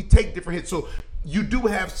 We take different hits. So you do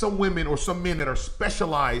have some women or some men that are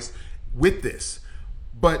specialized with this,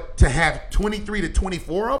 but to have 23 to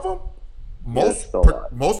 24 of them, most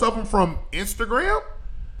of them from Instagram,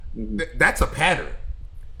 that's a pattern.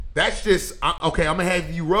 That's just okay. I'm gonna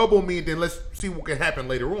have you rub on me, and then let's see what can happen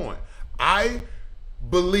later on. I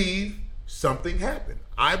believe something happened.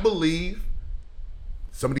 I believe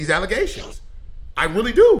some of these allegations. I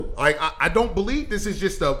really do. I don't believe this is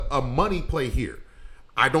just a money play here.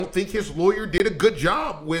 I don't think his lawyer did a good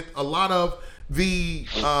job with a lot of the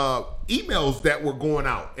emails that were going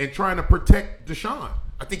out and trying to protect Deshaun.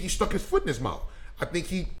 I think he stuck his foot in his mouth. I think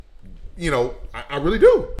he, I really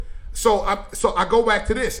do. So I go back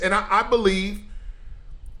to this, and I believe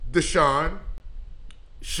Deshaun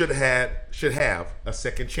should have a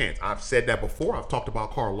second chance. I've said that before. I've talked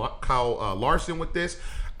about Kyle Larson with this.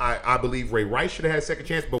 I believe Ray Rice should have had a second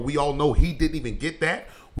chance, but we all know he didn't even get that.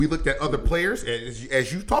 We looked at other players,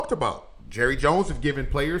 as you talked about. Jerry Jones have given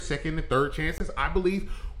players second and third chances. I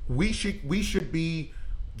believe we should be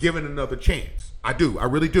given another chance. I do. I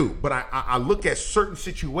really do. But I look at certain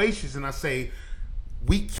situations and I say,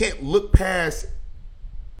 we can't look past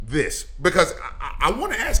this, because I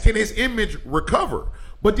want to ask, can his image recover?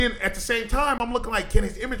 But then at the same time, I'm looking like, can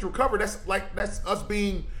his image recover? That's us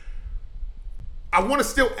being. I want to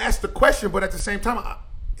still ask the question, but at the same time,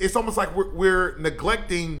 it's almost like we're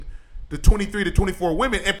neglecting the 23 to 24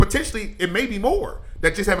 women, and potentially it may be more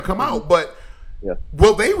that just haven't come out. But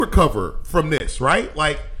will they recover from this? Right?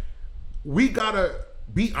 Like, we gotta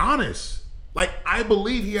be honest. Like, I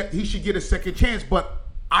believe he should get a second chance, but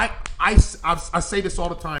I say this all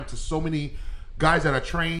the time to so many guys that I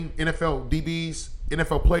train, NFL DBs,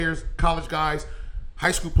 NFL players, college guys,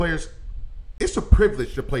 high school players. It's a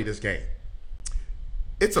privilege to play this game.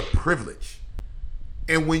 It's a privilege.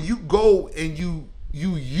 And when you go and you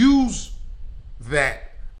use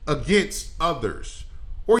that against others,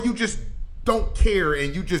 or you just don't care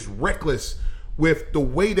and you just reckless with the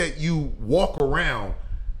way that you walk around,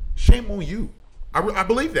 shame on you. I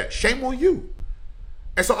believe that. Shame on you.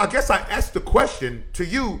 And so I guess I asked the question to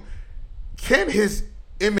you, can his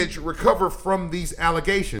image recover from these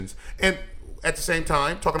allegations? And at the same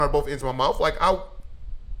time, talking out both ends of my mouth,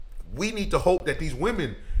 we need to hope that these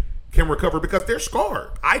women can recover, because they're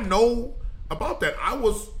scarred. I know about that. I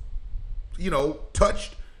was,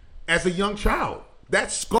 touched as a young child.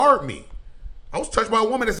 That scarred me. I was touched by a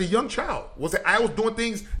woman as a young child. I was doing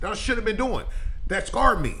things that I shouldn't have been doing. That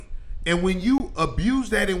scarred me. And when you abuse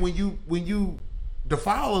that, and when you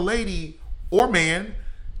defile a lady or man,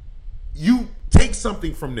 you take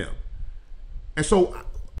something from them. And so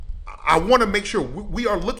I want to make sure we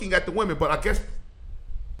are looking at the women, but I guess,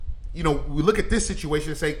 we look at this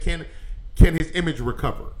situation and say, can his image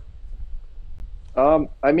recover?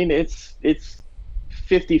 I mean, it's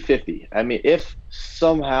 50-50. I mean, if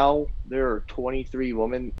somehow there are 23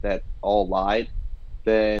 women that all lied,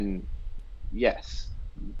 then yes,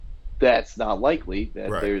 that's not likely that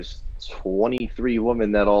Right. there's 23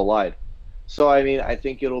 women that all lied. So, I mean, I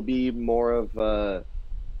think it'll be more of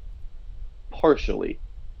partially.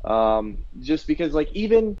 Just because, like,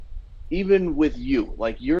 even with you,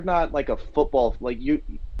 like, you're not like a football, like, you're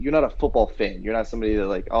not a football fan. You're not somebody that,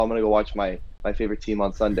 like, oh, I'm gonna go watch my favorite team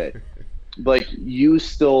on Sunday. Like, you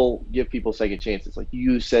still give people second chances. Like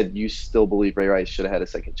you said, you still believe Ray Rice should have had a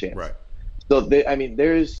second chance. Right. So I mean,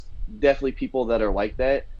 there's definitely people that are like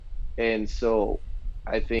that, and so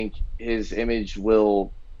I think his image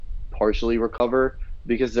will partially recover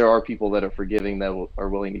because there are people that are forgiving that are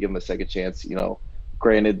willing to give him a second chance.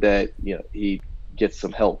 Granted that he gets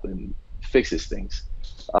some help and fixes things.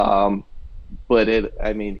 But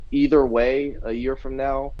I mean, either way, a year from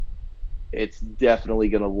now, it's definitely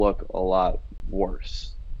going to look a lot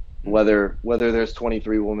worse. Whether there's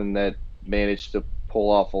 23 women that managed to pull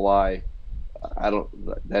off a lie,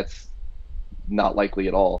 that's not likely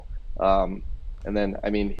at all. And then, I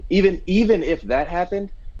mean, even if that happened,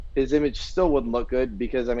 his image still wouldn't look good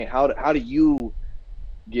because, I mean, how do you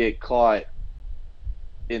get caught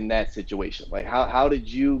in that situation? Like, how did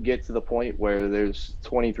you get to the point where there's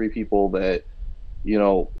 23 people that,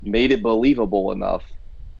 made it believable enough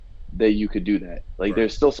that you could do that? Like, Right.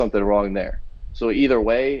 There's still something wrong there. So either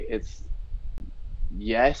way,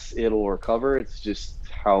 yes, it'll recover. It's just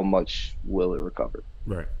how much will it recover?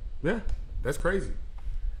 Right. Yeah, that's crazy.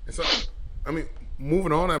 And so, I mean,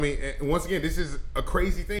 moving on. I mean, and once again, this is a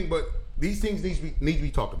crazy thing, but these things need to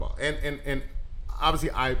be talked about. And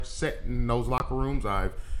obviously, I've sat in those locker rooms.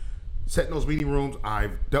 I've sat in those meeting rooms.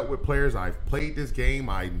 I've dealt with players. I've played this game.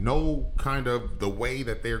 I know kind of the way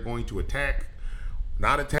that they're going to attack,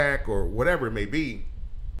 not attack, or whatever it may be.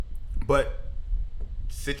 But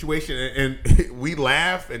situation, and we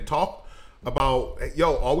laugh and talk about,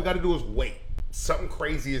 yo, all we got to do is wait. Something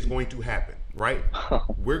crazy is going to happen, right?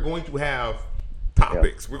 We're going to have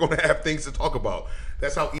topics. We're going to have things to talk about.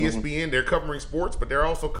 That's how ESPN, they're covering sports, but they're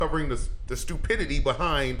also covering the stupidity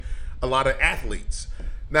behind a lot of athletes.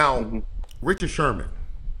 Now, Richard Sherman,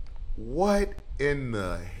 what in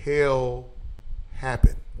the hell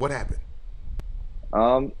happened? What happened?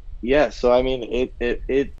 Yeah, so I mean,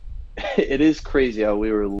 it is crazy how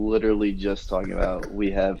we were literally just talking about we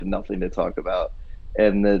have nothing to talk about,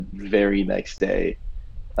 and the very next day,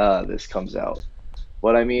 this comes out.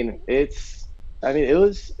 But I mean, it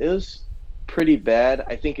was pretty bad.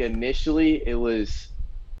 I think initially it was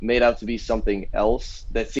made out to be something else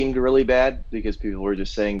that seemed really bad because people were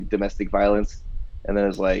just saying domestic violence, and then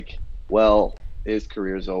it's like, well, his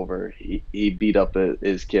career's over. He beat up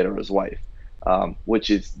his kid or his wife, which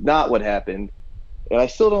is not what happened. And I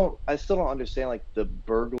still don't understand, like, the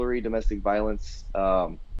burglary, domestic violence.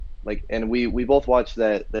 And we both watched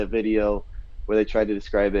that video where they tried to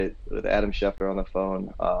describe it with Adam Schefter on the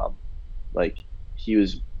phone. Like, he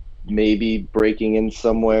was maybe breaking in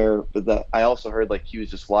somewhere, but I also heard, like, he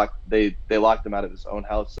was just locked. They locked him out of his own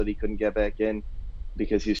house so that he couldn't get back in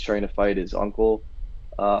because he was trying to fight his uncle.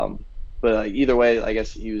 But either way, I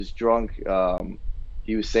guess he was drunk.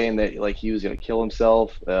 He was saying that, like, he was gonna kill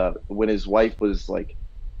himself when his wife was, like,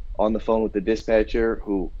 on the phone with the dispatcher,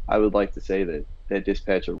 who I would like to say that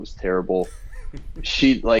dispatcher was terrible.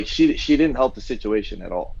 She didn't help the situation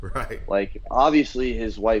at all. Right. Like, obviously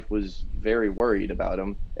his wife was very worried about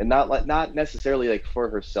him, and not necessarily, like, for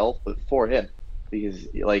herself, but for him, because,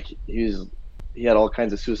 like, he had all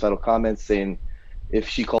kinds of suicidal comments saying if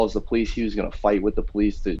she calls the police, he was gonna fight with the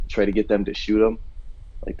police to try to get them to shoot him.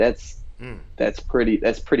 Like, that's pretty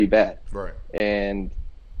bad. Right. And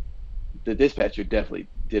the dispatcher definitely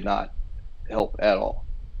did not help at all.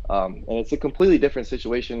 And it's a completely different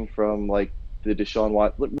situation from, like, the Deshaun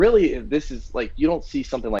Watson. Really, this is, like, you don't see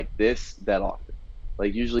something like this that often.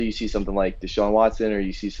 Like, usually you see something like Deshaun Watson, or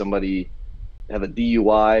you see somebody have a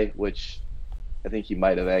DUI, which I think he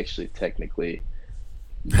might have actually technically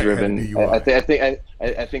driven. I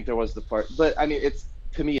think there was the part, but I mean,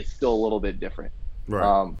 to me, it's still a little bit different.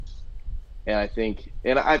 Right. And I think,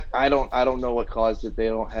 and I don't know what caused it. They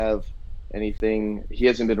don't have anything. He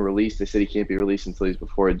hasn't been released. They said he can't be released until he's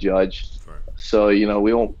before a judge. Right. So,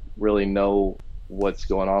 we won't really know what's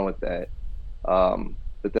going on with that.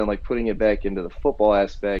 But then, like, putting it back into the football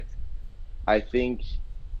aspect, I think,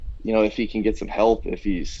 if he can get some help, if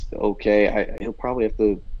he's okay, he'll probably have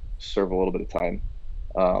to serve a little bit of time.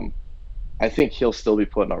 I think he'll still be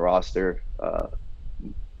put on a roster.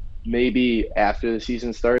 Maybe after the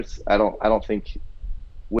season starts. I don't think,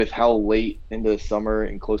 with how late into the summer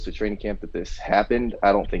and close to training camp that this happened,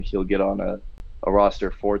 I don't think he'll get on a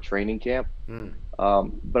roster for training camp.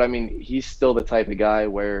 But I mean, he's still the type of guy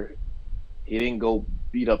where he didn't go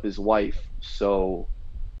beat up his wife. So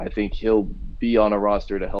I think he'll be on a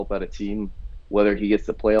roster to help out a team, whether he gets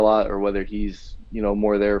to play a lot or whether he's,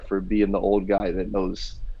 more there for being the old guy that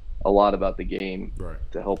knows a lot about the game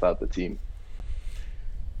to help out the team.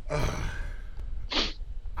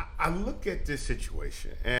 I look at this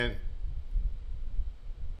situation and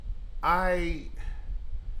I've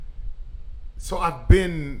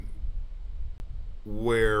been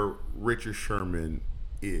where Richard Sherman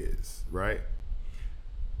is, right?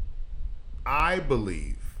 I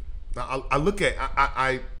believe. I look at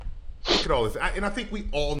all this, and I think we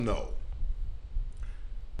all know.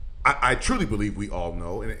 I truly believe we all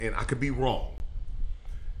know, and I could be wrong,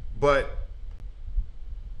 but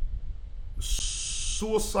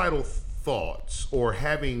suicidal thoughts or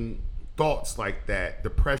having thoughts like that,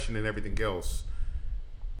 depression and everything else.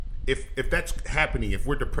 If that's happening, if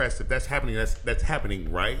we're depressed, if that's happening, that's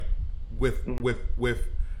happening, right? With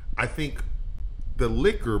I think the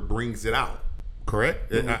liquor brings it out,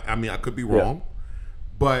 correct? Mm-hmm. I mean, I could be wrong,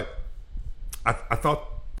 but I thought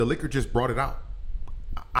the liquor just brought it out.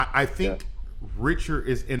 I think Richard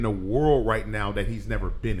is in a world right now that he's never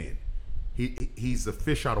been in. He's a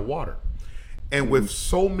fish out of water. And with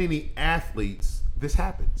so many athletes, this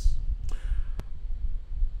happens.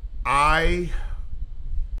 I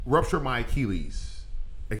ruptured my Achilles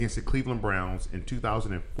against the Cleveland Browns in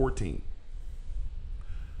 2014.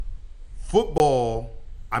 Football,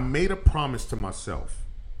 I made a promise to myself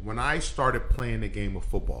when I started playing the game of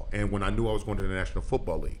football and when I knew I was going to the National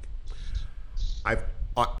Football League. I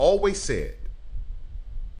always said,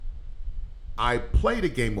 I played a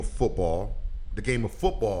game of football. The game of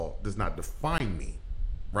football does not define me,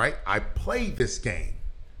 right? I play this game,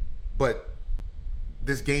 but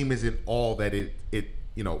this game isn't all that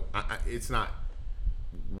it's not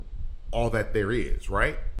all that there is,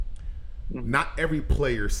 right? Not every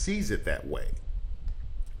player sees it that way.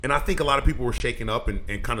 And I think a lot of people were shaken up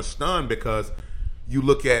and kind of stunned because you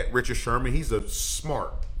look at Richard Sherman, he's a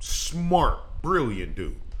smart, brilliant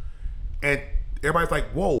dude. And everybody's like,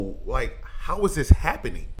 whoa, like, how is this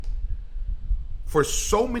happening? For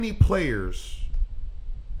so many players,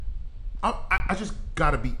 I just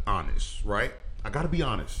got to be honest, right? I got to be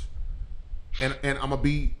honest. And I'm going to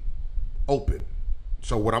be open.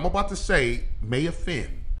 So what I'm about to say may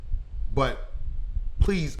offend, but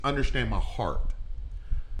please understand my heart.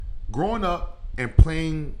 Growing up and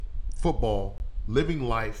playing football, living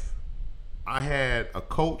life, I had a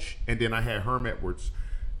coach and then I had Herm Edwards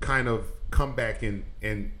kind of come back and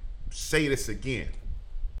say this again.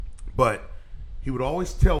 But he would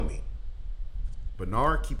always tell me,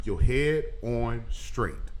 Bernard, keep your head on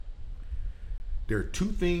straight. There are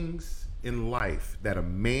two things in life that a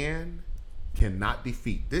man cannot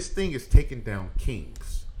defeat. This thing is taking down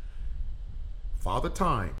kings. Father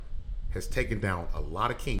Time has taken down a lot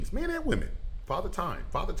of kings, men and women. Father Time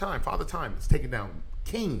is taking down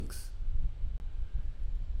kings.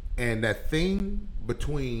 And that thing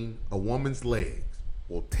between a woman's legs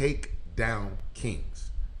will take down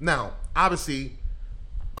kings. Now, obviously,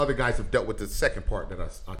 other guys have dealt with the second part that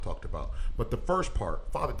I talked about. But the first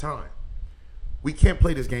part, Father Time, we can't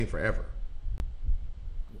play this game forever.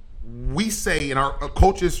 We say, and our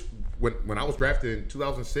coaches, when I was drafted in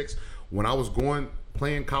 2006, when I was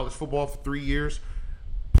playing college football for 3 years,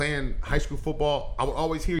 playing high school football, I would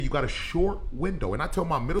always hear you got a short window. And I tell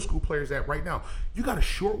my middle school players that right now, you got a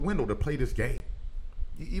short window to play this game.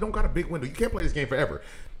 You don't got a big window. You can't play this game forever.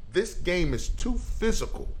 This game is too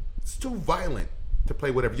physical. It's too violent to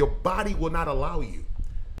play whatever. Your body will not allow you.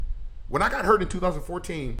 When I got hurt in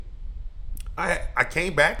 2014, I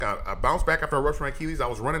came back. I bounced back after I ruptured my Achilles. I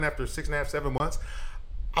was running after 6.5, 7 months.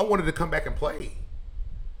 I wanted to come back and play.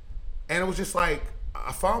 And it was just like,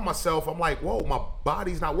 I found myself, I'm like, whoa, my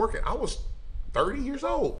body's not working. I was 31 years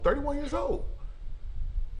old.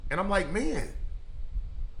 And I'm like, man,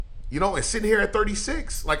 and sitting here at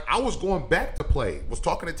 36, like I was going back to play, was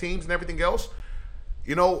talking to teams and everything else,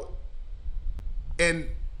 and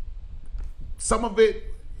some of it,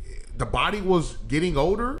 the body was getting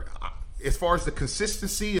older as far as the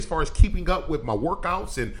consistency, as far as keeping up with my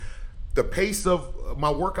workouts and the pace of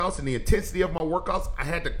my workouts and the intensity of my workouts. I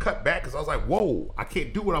had to cut back because I was like, whoa, I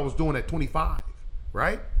can't do what I was doing at 25,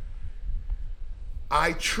 right?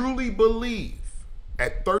 I truly believe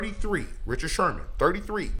at 33, Richard Sherman,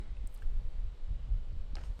 33,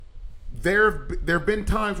 there have been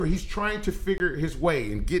times where he's trying to figure his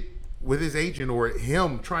way and get with his agent or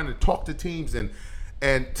him trying to talk to teams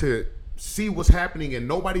and to see what's happening and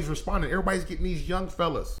nobody's responding. Everybody's getting these young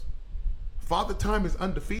fellas. Father Time is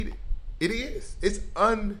undefeated. It is. It's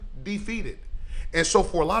undefeated. And so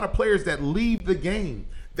for a lot of players that leave the game,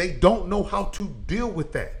 they don't know how to deal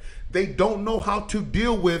with that. They don't know how to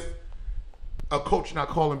deal with a coach not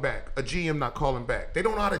calling back, a GM not calling back. They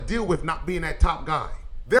don't know how to deal with not being that top guy.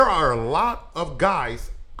 There are a lot of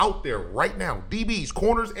guys out there right now, DBs,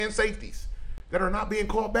 corners, and safeties, that are not being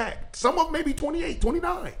called back. Some of them maybe 28,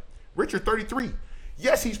 29. Richard, 33.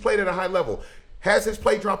 Yes, he's played at a high level. Has his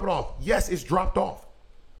play dropped off? Yes, it's dropped off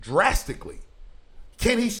drastically.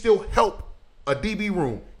 Can he still help a DB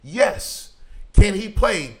room? Yes. Can he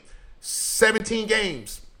play 17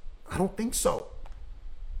 games? I don't think so.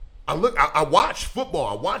 I watch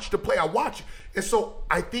football. I watch the play. I watch it. And so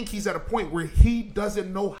I think he's at a point where he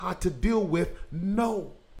doesn't know how to deal with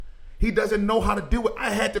no. He doesn't know how to deal with.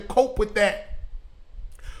 I had to cope with that.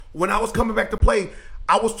 When I was coming back to play,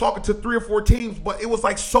 I was talking to 3 or 4 teams, but it was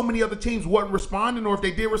like so many other teams wasn't responding, or if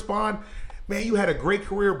they did respond, man, you had a great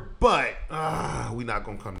career, but we're not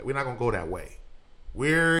gonna go that way.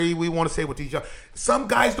 We want to say with each other. Some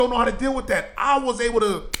guys don't know how to deal with that. I was able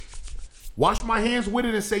to wash my hands with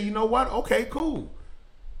it and say, you know what? Okay, cool.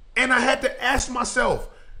 And I had to ask myself,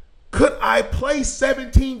 could I play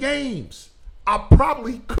 17 games? I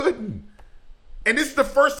probably couldn't. And this is the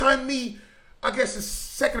first time I guess the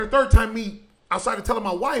second or third time outside of telling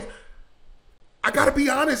my wife, I got to be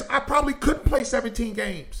honest, I probably couldn't play 17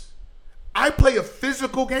 games. I play a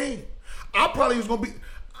physical game. I probably was going to be,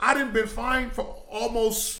 I done been fined for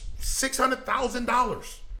almost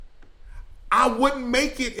 $600,000. I wouldn't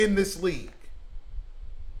make it in this league.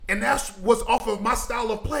 And that's what's off of my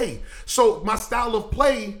style of play. So my style of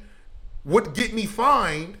play would get me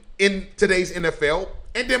fined in today's NFL,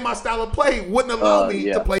 and then my style of play wouldn't allow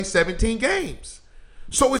me to play 17 games.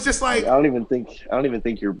 So it's just like I don't even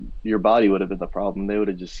think your body would have been the problem. They would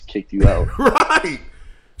have just kicked you out. Right.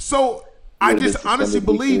 So I just honestly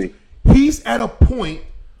believe he's at a point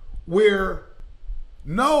where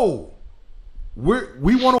no,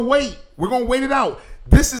 we want to wait. We're going to wait it out.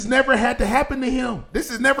 This has never had to happen to him.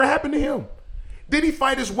 Did he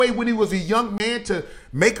fight his way when he was a young man to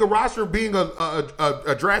make a roster, being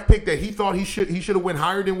a draft pick that he thought he should have went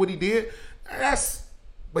higher than what he did?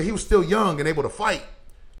 But he was still young and able to fight.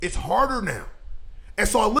 It's harder now. And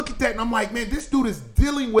so I look at that and I'm like, man, this dude is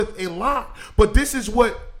dealing with a lot. But this is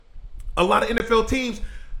what a lot of NFL teams,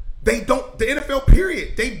 the NFL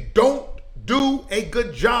period, they don't do a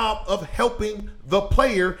good job of helping the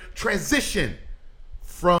player transition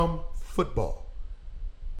from football.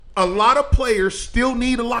 A lot of players still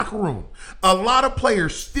need a locker room. A lot of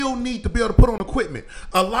players still need to be able to put on equipment.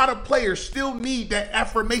 A lot of players still need that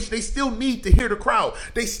affirmation. They still need to hear the crowd.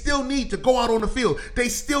 They still need to go out on the field.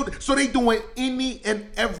 So they doing any and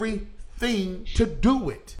everything to do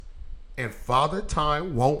it. And Father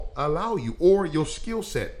Time won't allow you, or your skill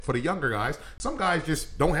set. For the younger guys, some guys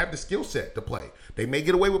just don't have the skill set to play. They may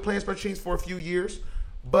get away with playing special teams for a few years,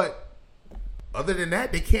 but other than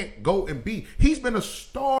that, they can't go and be. He's been a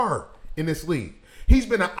star in this league. He's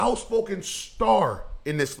been an outspoken star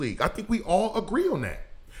in this league. I think we all agree on that.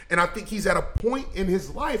 And I think he's at a point in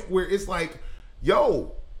his life where it's like,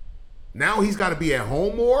 yo, now he's got to be at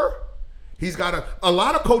home more. A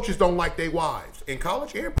lot of coaches don't like their wives in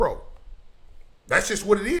college and pro. That's just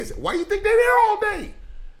what it is. Why you think they're there all day?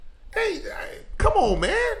 Hey, come on,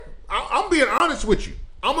 man. I'm being honest with you.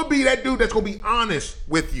 I'm going to be that dude that's going to be honest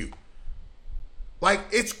with you. Like,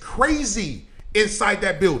 it's crazy inside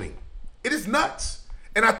that building. It is nuts.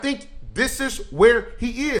 And I think this is where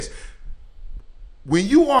he is. When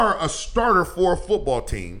you are a starter for a football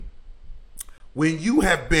team, when you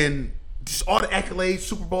have been just all the accolades,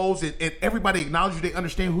 Super Bowls, and everybody acknowledges you, they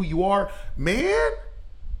understand who you are, man,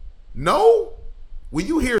 no. When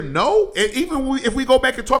you hear no, and even if we go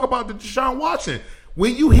back and talk about the Deshaun Watson,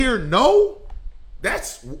 when you hear no,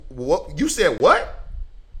 that's what you said. What?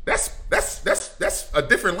 That's a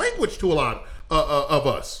different language to a lot of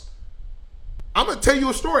us. I'm gonna tell you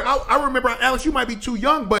a story. I remember, Alex, you might be too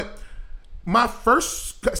young, but my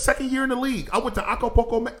second year in the league, I went to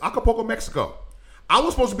Acapulco, Mexico. I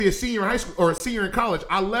was supposed to be a senior in high school or a senior in college.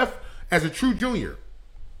 I left as a true junior.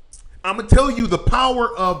 I'm gonna tell you the power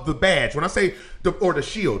of the badge. When I say the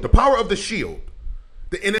shield, the power of the shield,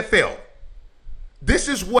 the NFL. This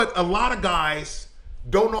is what a lot of guys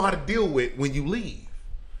don't know how to deal with when you leave.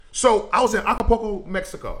 So I was in Acapulco,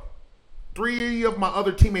 Mexico. 3 of my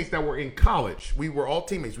other teammates that were in college, we were all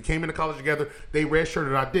teammates. We came into college together. They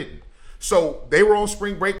redshirted, I didn't. So they were on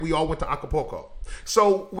spring break. We all went to Acapulco.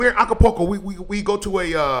 So we're in Acapulco. We go to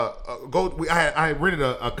I rented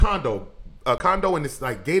a condo in this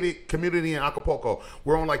like gated community in Acapulco.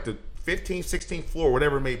 We're on like the 15th, 16th floor,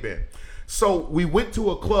 whatever it may have been. So we went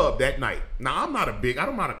to a club that night. Now I'm not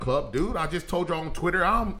a club dude. I just told y'all on Twitter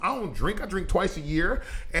I don't drink. I drink twice a year,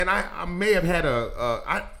 and I may have had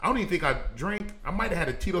I don't even think I drank. I might have had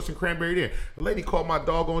a Tito's and cranberry then. The lady called my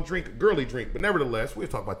doggone drink a girly drink, but nevertheless, we'll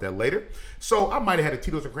talk about that later. So I might have had a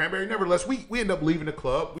Tito's and cranberry. Nevertheless, we end up leaving the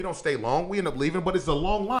club. We don't stay long. We end up leaving, but it's a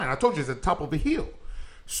long line. I told you it's at the top of the hill.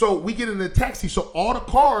 So we get in the taxi. So all the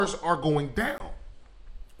cars are going down.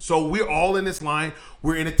 So we're all in this line.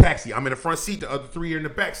 We're in a taxi. I'm in the front seat. The other three are in the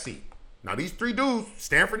back seat. Now, these three dudes,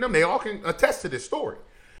 Stanford and them, they all can attest to this story.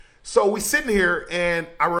 So we sitting here, and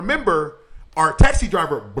I remember our taxi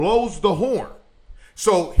driver blows the horn.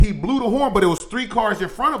 So he blew the horn, but it was three cars in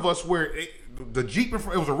front of us where the Jeep, it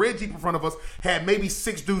was a red Jeep in front of us, had maybe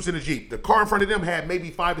 6 dudes in the Jeep. The car in front of them had maybe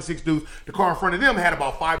 5 to 6 dudes. The car in front of them had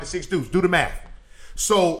about 5 to 6 dudes. Do the math.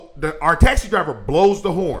 So our taxi driver blows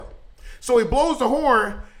the horn. So he blows the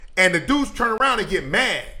horn, and the dudes turn around and get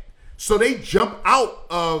mad. So they jump out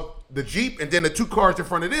of the Jeep and then the 2 cars in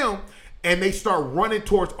front of them, and they start running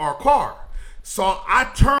towards our car. So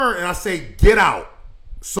I turn and I say, get out.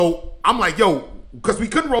 So I'm like, yo, because we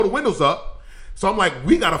couldn't roll the windows up. So I'm like,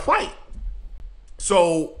 we got to fight.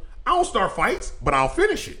 So I don't start fights, but I'll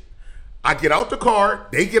finish it. I get out the car.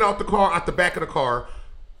 They get out the car, out the back of the car.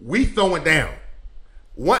 We throwing down.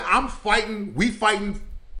 I'm fighting. We fighting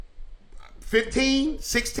 15,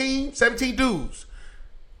 16, 17 dudes.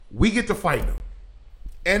 We get to fight them.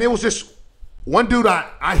 And it was just one dude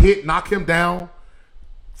I hit, knock him down,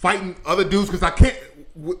 fighting other dudes, because I can't,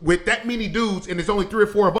 with that many dudes, and there's only 3 or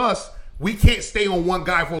 4 of us, we can't stay on one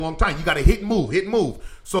guy for a long time. You got to hit and move.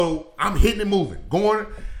 So I'm hitting and moving, going.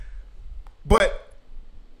 But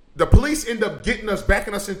the police end up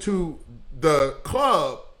backing us into the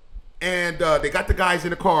club, and they got the guys in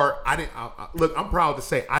the car. Look, I'm proud to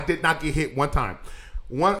say I did not get hit one time.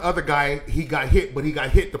 One other guy, he got hit, but he got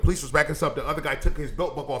hit. The police was backing us up. The other guy took his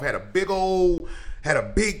belt buckle off, had a big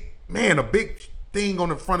thing on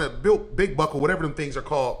the front of the big buckle, whatever them things are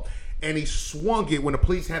called. And he swung it when the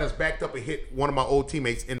police had us backed up and hit one of my old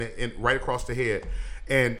teammates in right across the head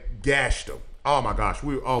and gashed him. Oh my gosh,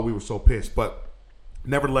 we were so pissed. But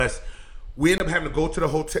nevertheless, we end up having to go to the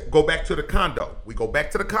hotel, go back to the condo. We go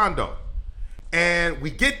back to the condo, and we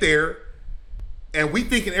get there, and we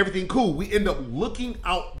thinking everything cool. We end up looking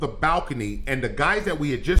out the balcony, and the guys that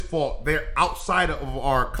we had just fought, they're outside of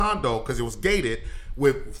our condo because it was gated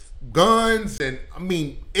with guns, and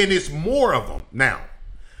it's more of them now.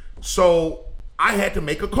 So I had to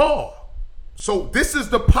make a call. So this is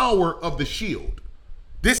the power of the shield.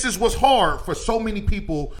 This is what's hard for so many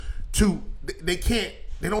people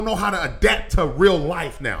they don't know how to adapt to real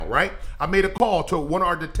life now, right? I made a call to one of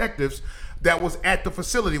our detectives that was at the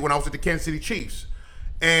facility when I was at the Kansas City Chiefs.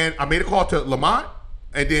 And I made a call to Lamont,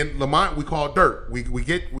 and then Lamont, we called Dirt. We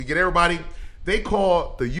get everybody. They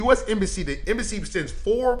call the U.S. Embassy. The embassy sends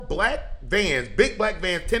 4 black vans, big black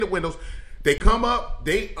vans, tinted windows. They come up,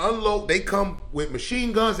 they unload, they come with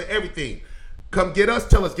machine guns and everything. Come get us,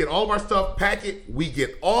 tell us, get all of our stuff, pack it. We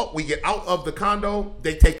get out of the condo.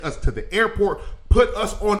 They take us to the airport, put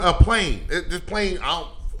us on a plane. This plane,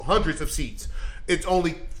 hundreds of seats. It's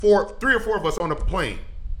only 3 or 4 of us on a plane.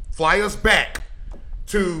 Fly us back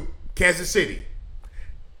to Kansas City.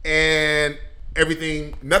 And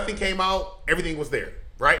nothing came out. Everything was there,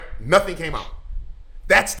 right? Nothing came out.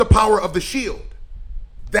 That's the power of the shield.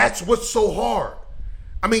 That's what's so hard.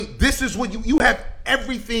 This is what you have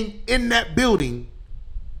everything in that building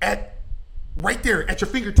right there at your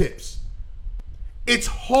fingertips. It's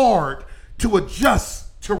hard to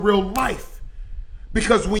adjust to real life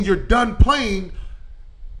because when you're done playing,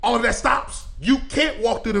 all of that stops. You can't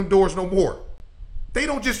walk through them doors no more. They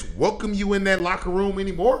don't just welcome you in that locker room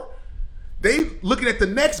anymore. They looking at the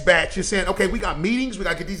next batch and saying, okay, we got meetings. We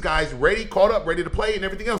got to get these guys ready, caught up, ready to play and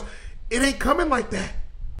everything else. It ain't coming like that.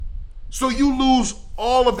 So you lose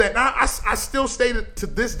all of that. Now, I still say to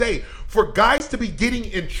this day, for guys to be getting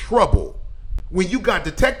in trouble, when you got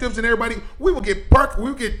detectives and everybody, we will get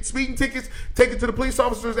speeding tickets, take it to the police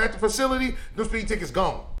officers at the facility, those speeding tickets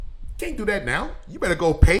gone. Can't do that now. You better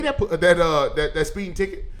go pay that speeding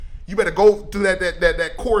ticket. You better go through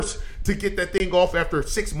that course to get that thing off after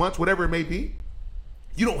 6 months, whatever it may be.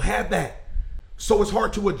 You don't have that. So it's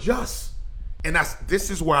hard to adjust. And this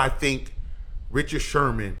is where I think Richard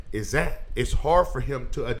Sherman is at. It's hard for him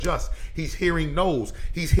to adjust. He's hearing no's.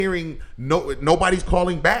 He's hearing nobody's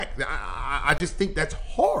calling back. I just think that's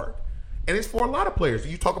hard. And it's for a lot of players.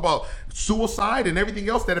 You talk about suicide and everything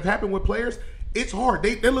else that have happened with players. It's hard.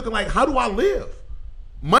 They're looking like, how do I live?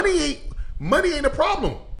 Money ain't a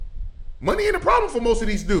problem. Money ain't a problem for most of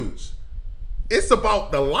these dudes. It's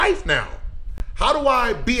about the life now. How do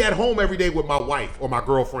I be at home every day with my wife or my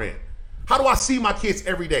girlfriend? How do I see my kids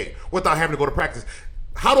every day without having to go to practice?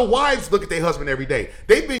 How do wives look at their husband every day?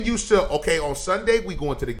 They've been used to, okay, on Sunday, we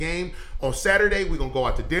going to the game. On Saturday, we going to go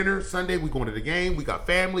out to dinner. Sunday, we going to the game. We got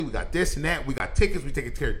family. We got this and that. We got tickets. We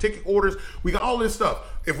taking care of ticket orders. We got all this stuff.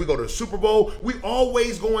 If we go to the Super Bowl, we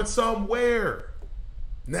always going somewhere.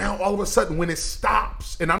 Now, all of a sudden, when it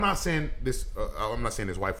stops, and I'm not saying this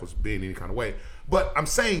wife was being any kind of way, but I'm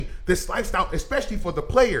saying this lifestyle, especially for the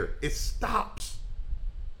player, it stops.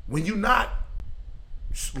 When you're not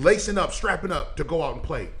lacing up, strapping up to go out and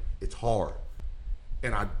play, it's hard.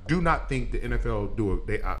 And I do not think the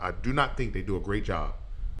NFL I do not think they do a great job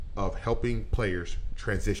of helping players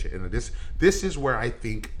transition. And this is where I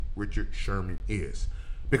think Richard Sherman is.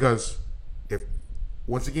 Because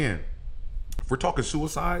once again, if we're talking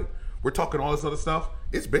suicide, we're talking all this other stuff,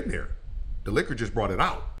 it's been there. The liquor just brought it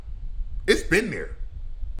out. It's been there.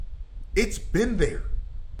 It's been there.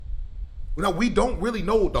 Now, we don't really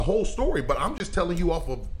know the whole story, but I'm just telling you off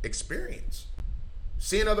of experience.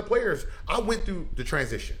 Seeing other players, I went through the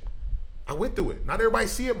transition. I went through it. Not everybody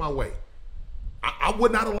see it my way. I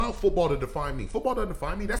would not allow football to define me. Football doesn't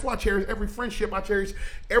define me. That's why I cherish every friendship. I cherish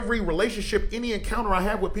every relationship, any encounter I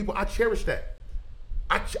have with people. I cherish that.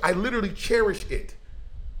 I literally cherish it.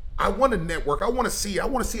 I want to network. I want to see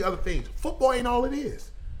other things. Football ain't all it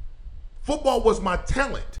is. Football was my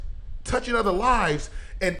talent. Touching other lives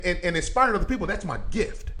and inspiring other people, that's my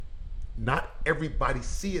gift. Not everybody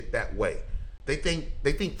see it that way. They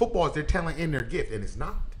think football is their talent and their gift, and it's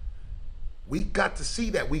not. We got to see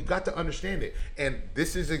that. We've got to understand it. And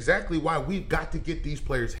this is exactly why we've got to get these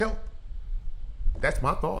players help. That's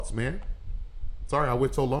my thoughts, man. Sorry I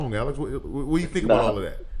went so long, Alex. What do you think about all of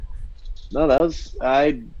that? No,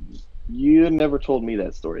 you never told me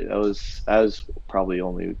that story. I was probably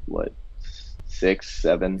only, 6,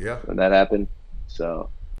 7 when that happened. So,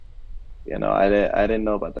 I didn't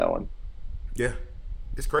know about that one. Yeah,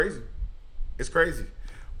 it's crazy. It's crazy.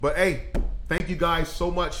 But hey, thank you guys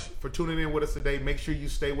so much for tuning in with us today. Make sure you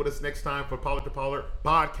stay with us next time for Pollard to Pollard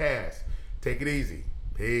podcast. Take it easy.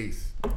 Peace.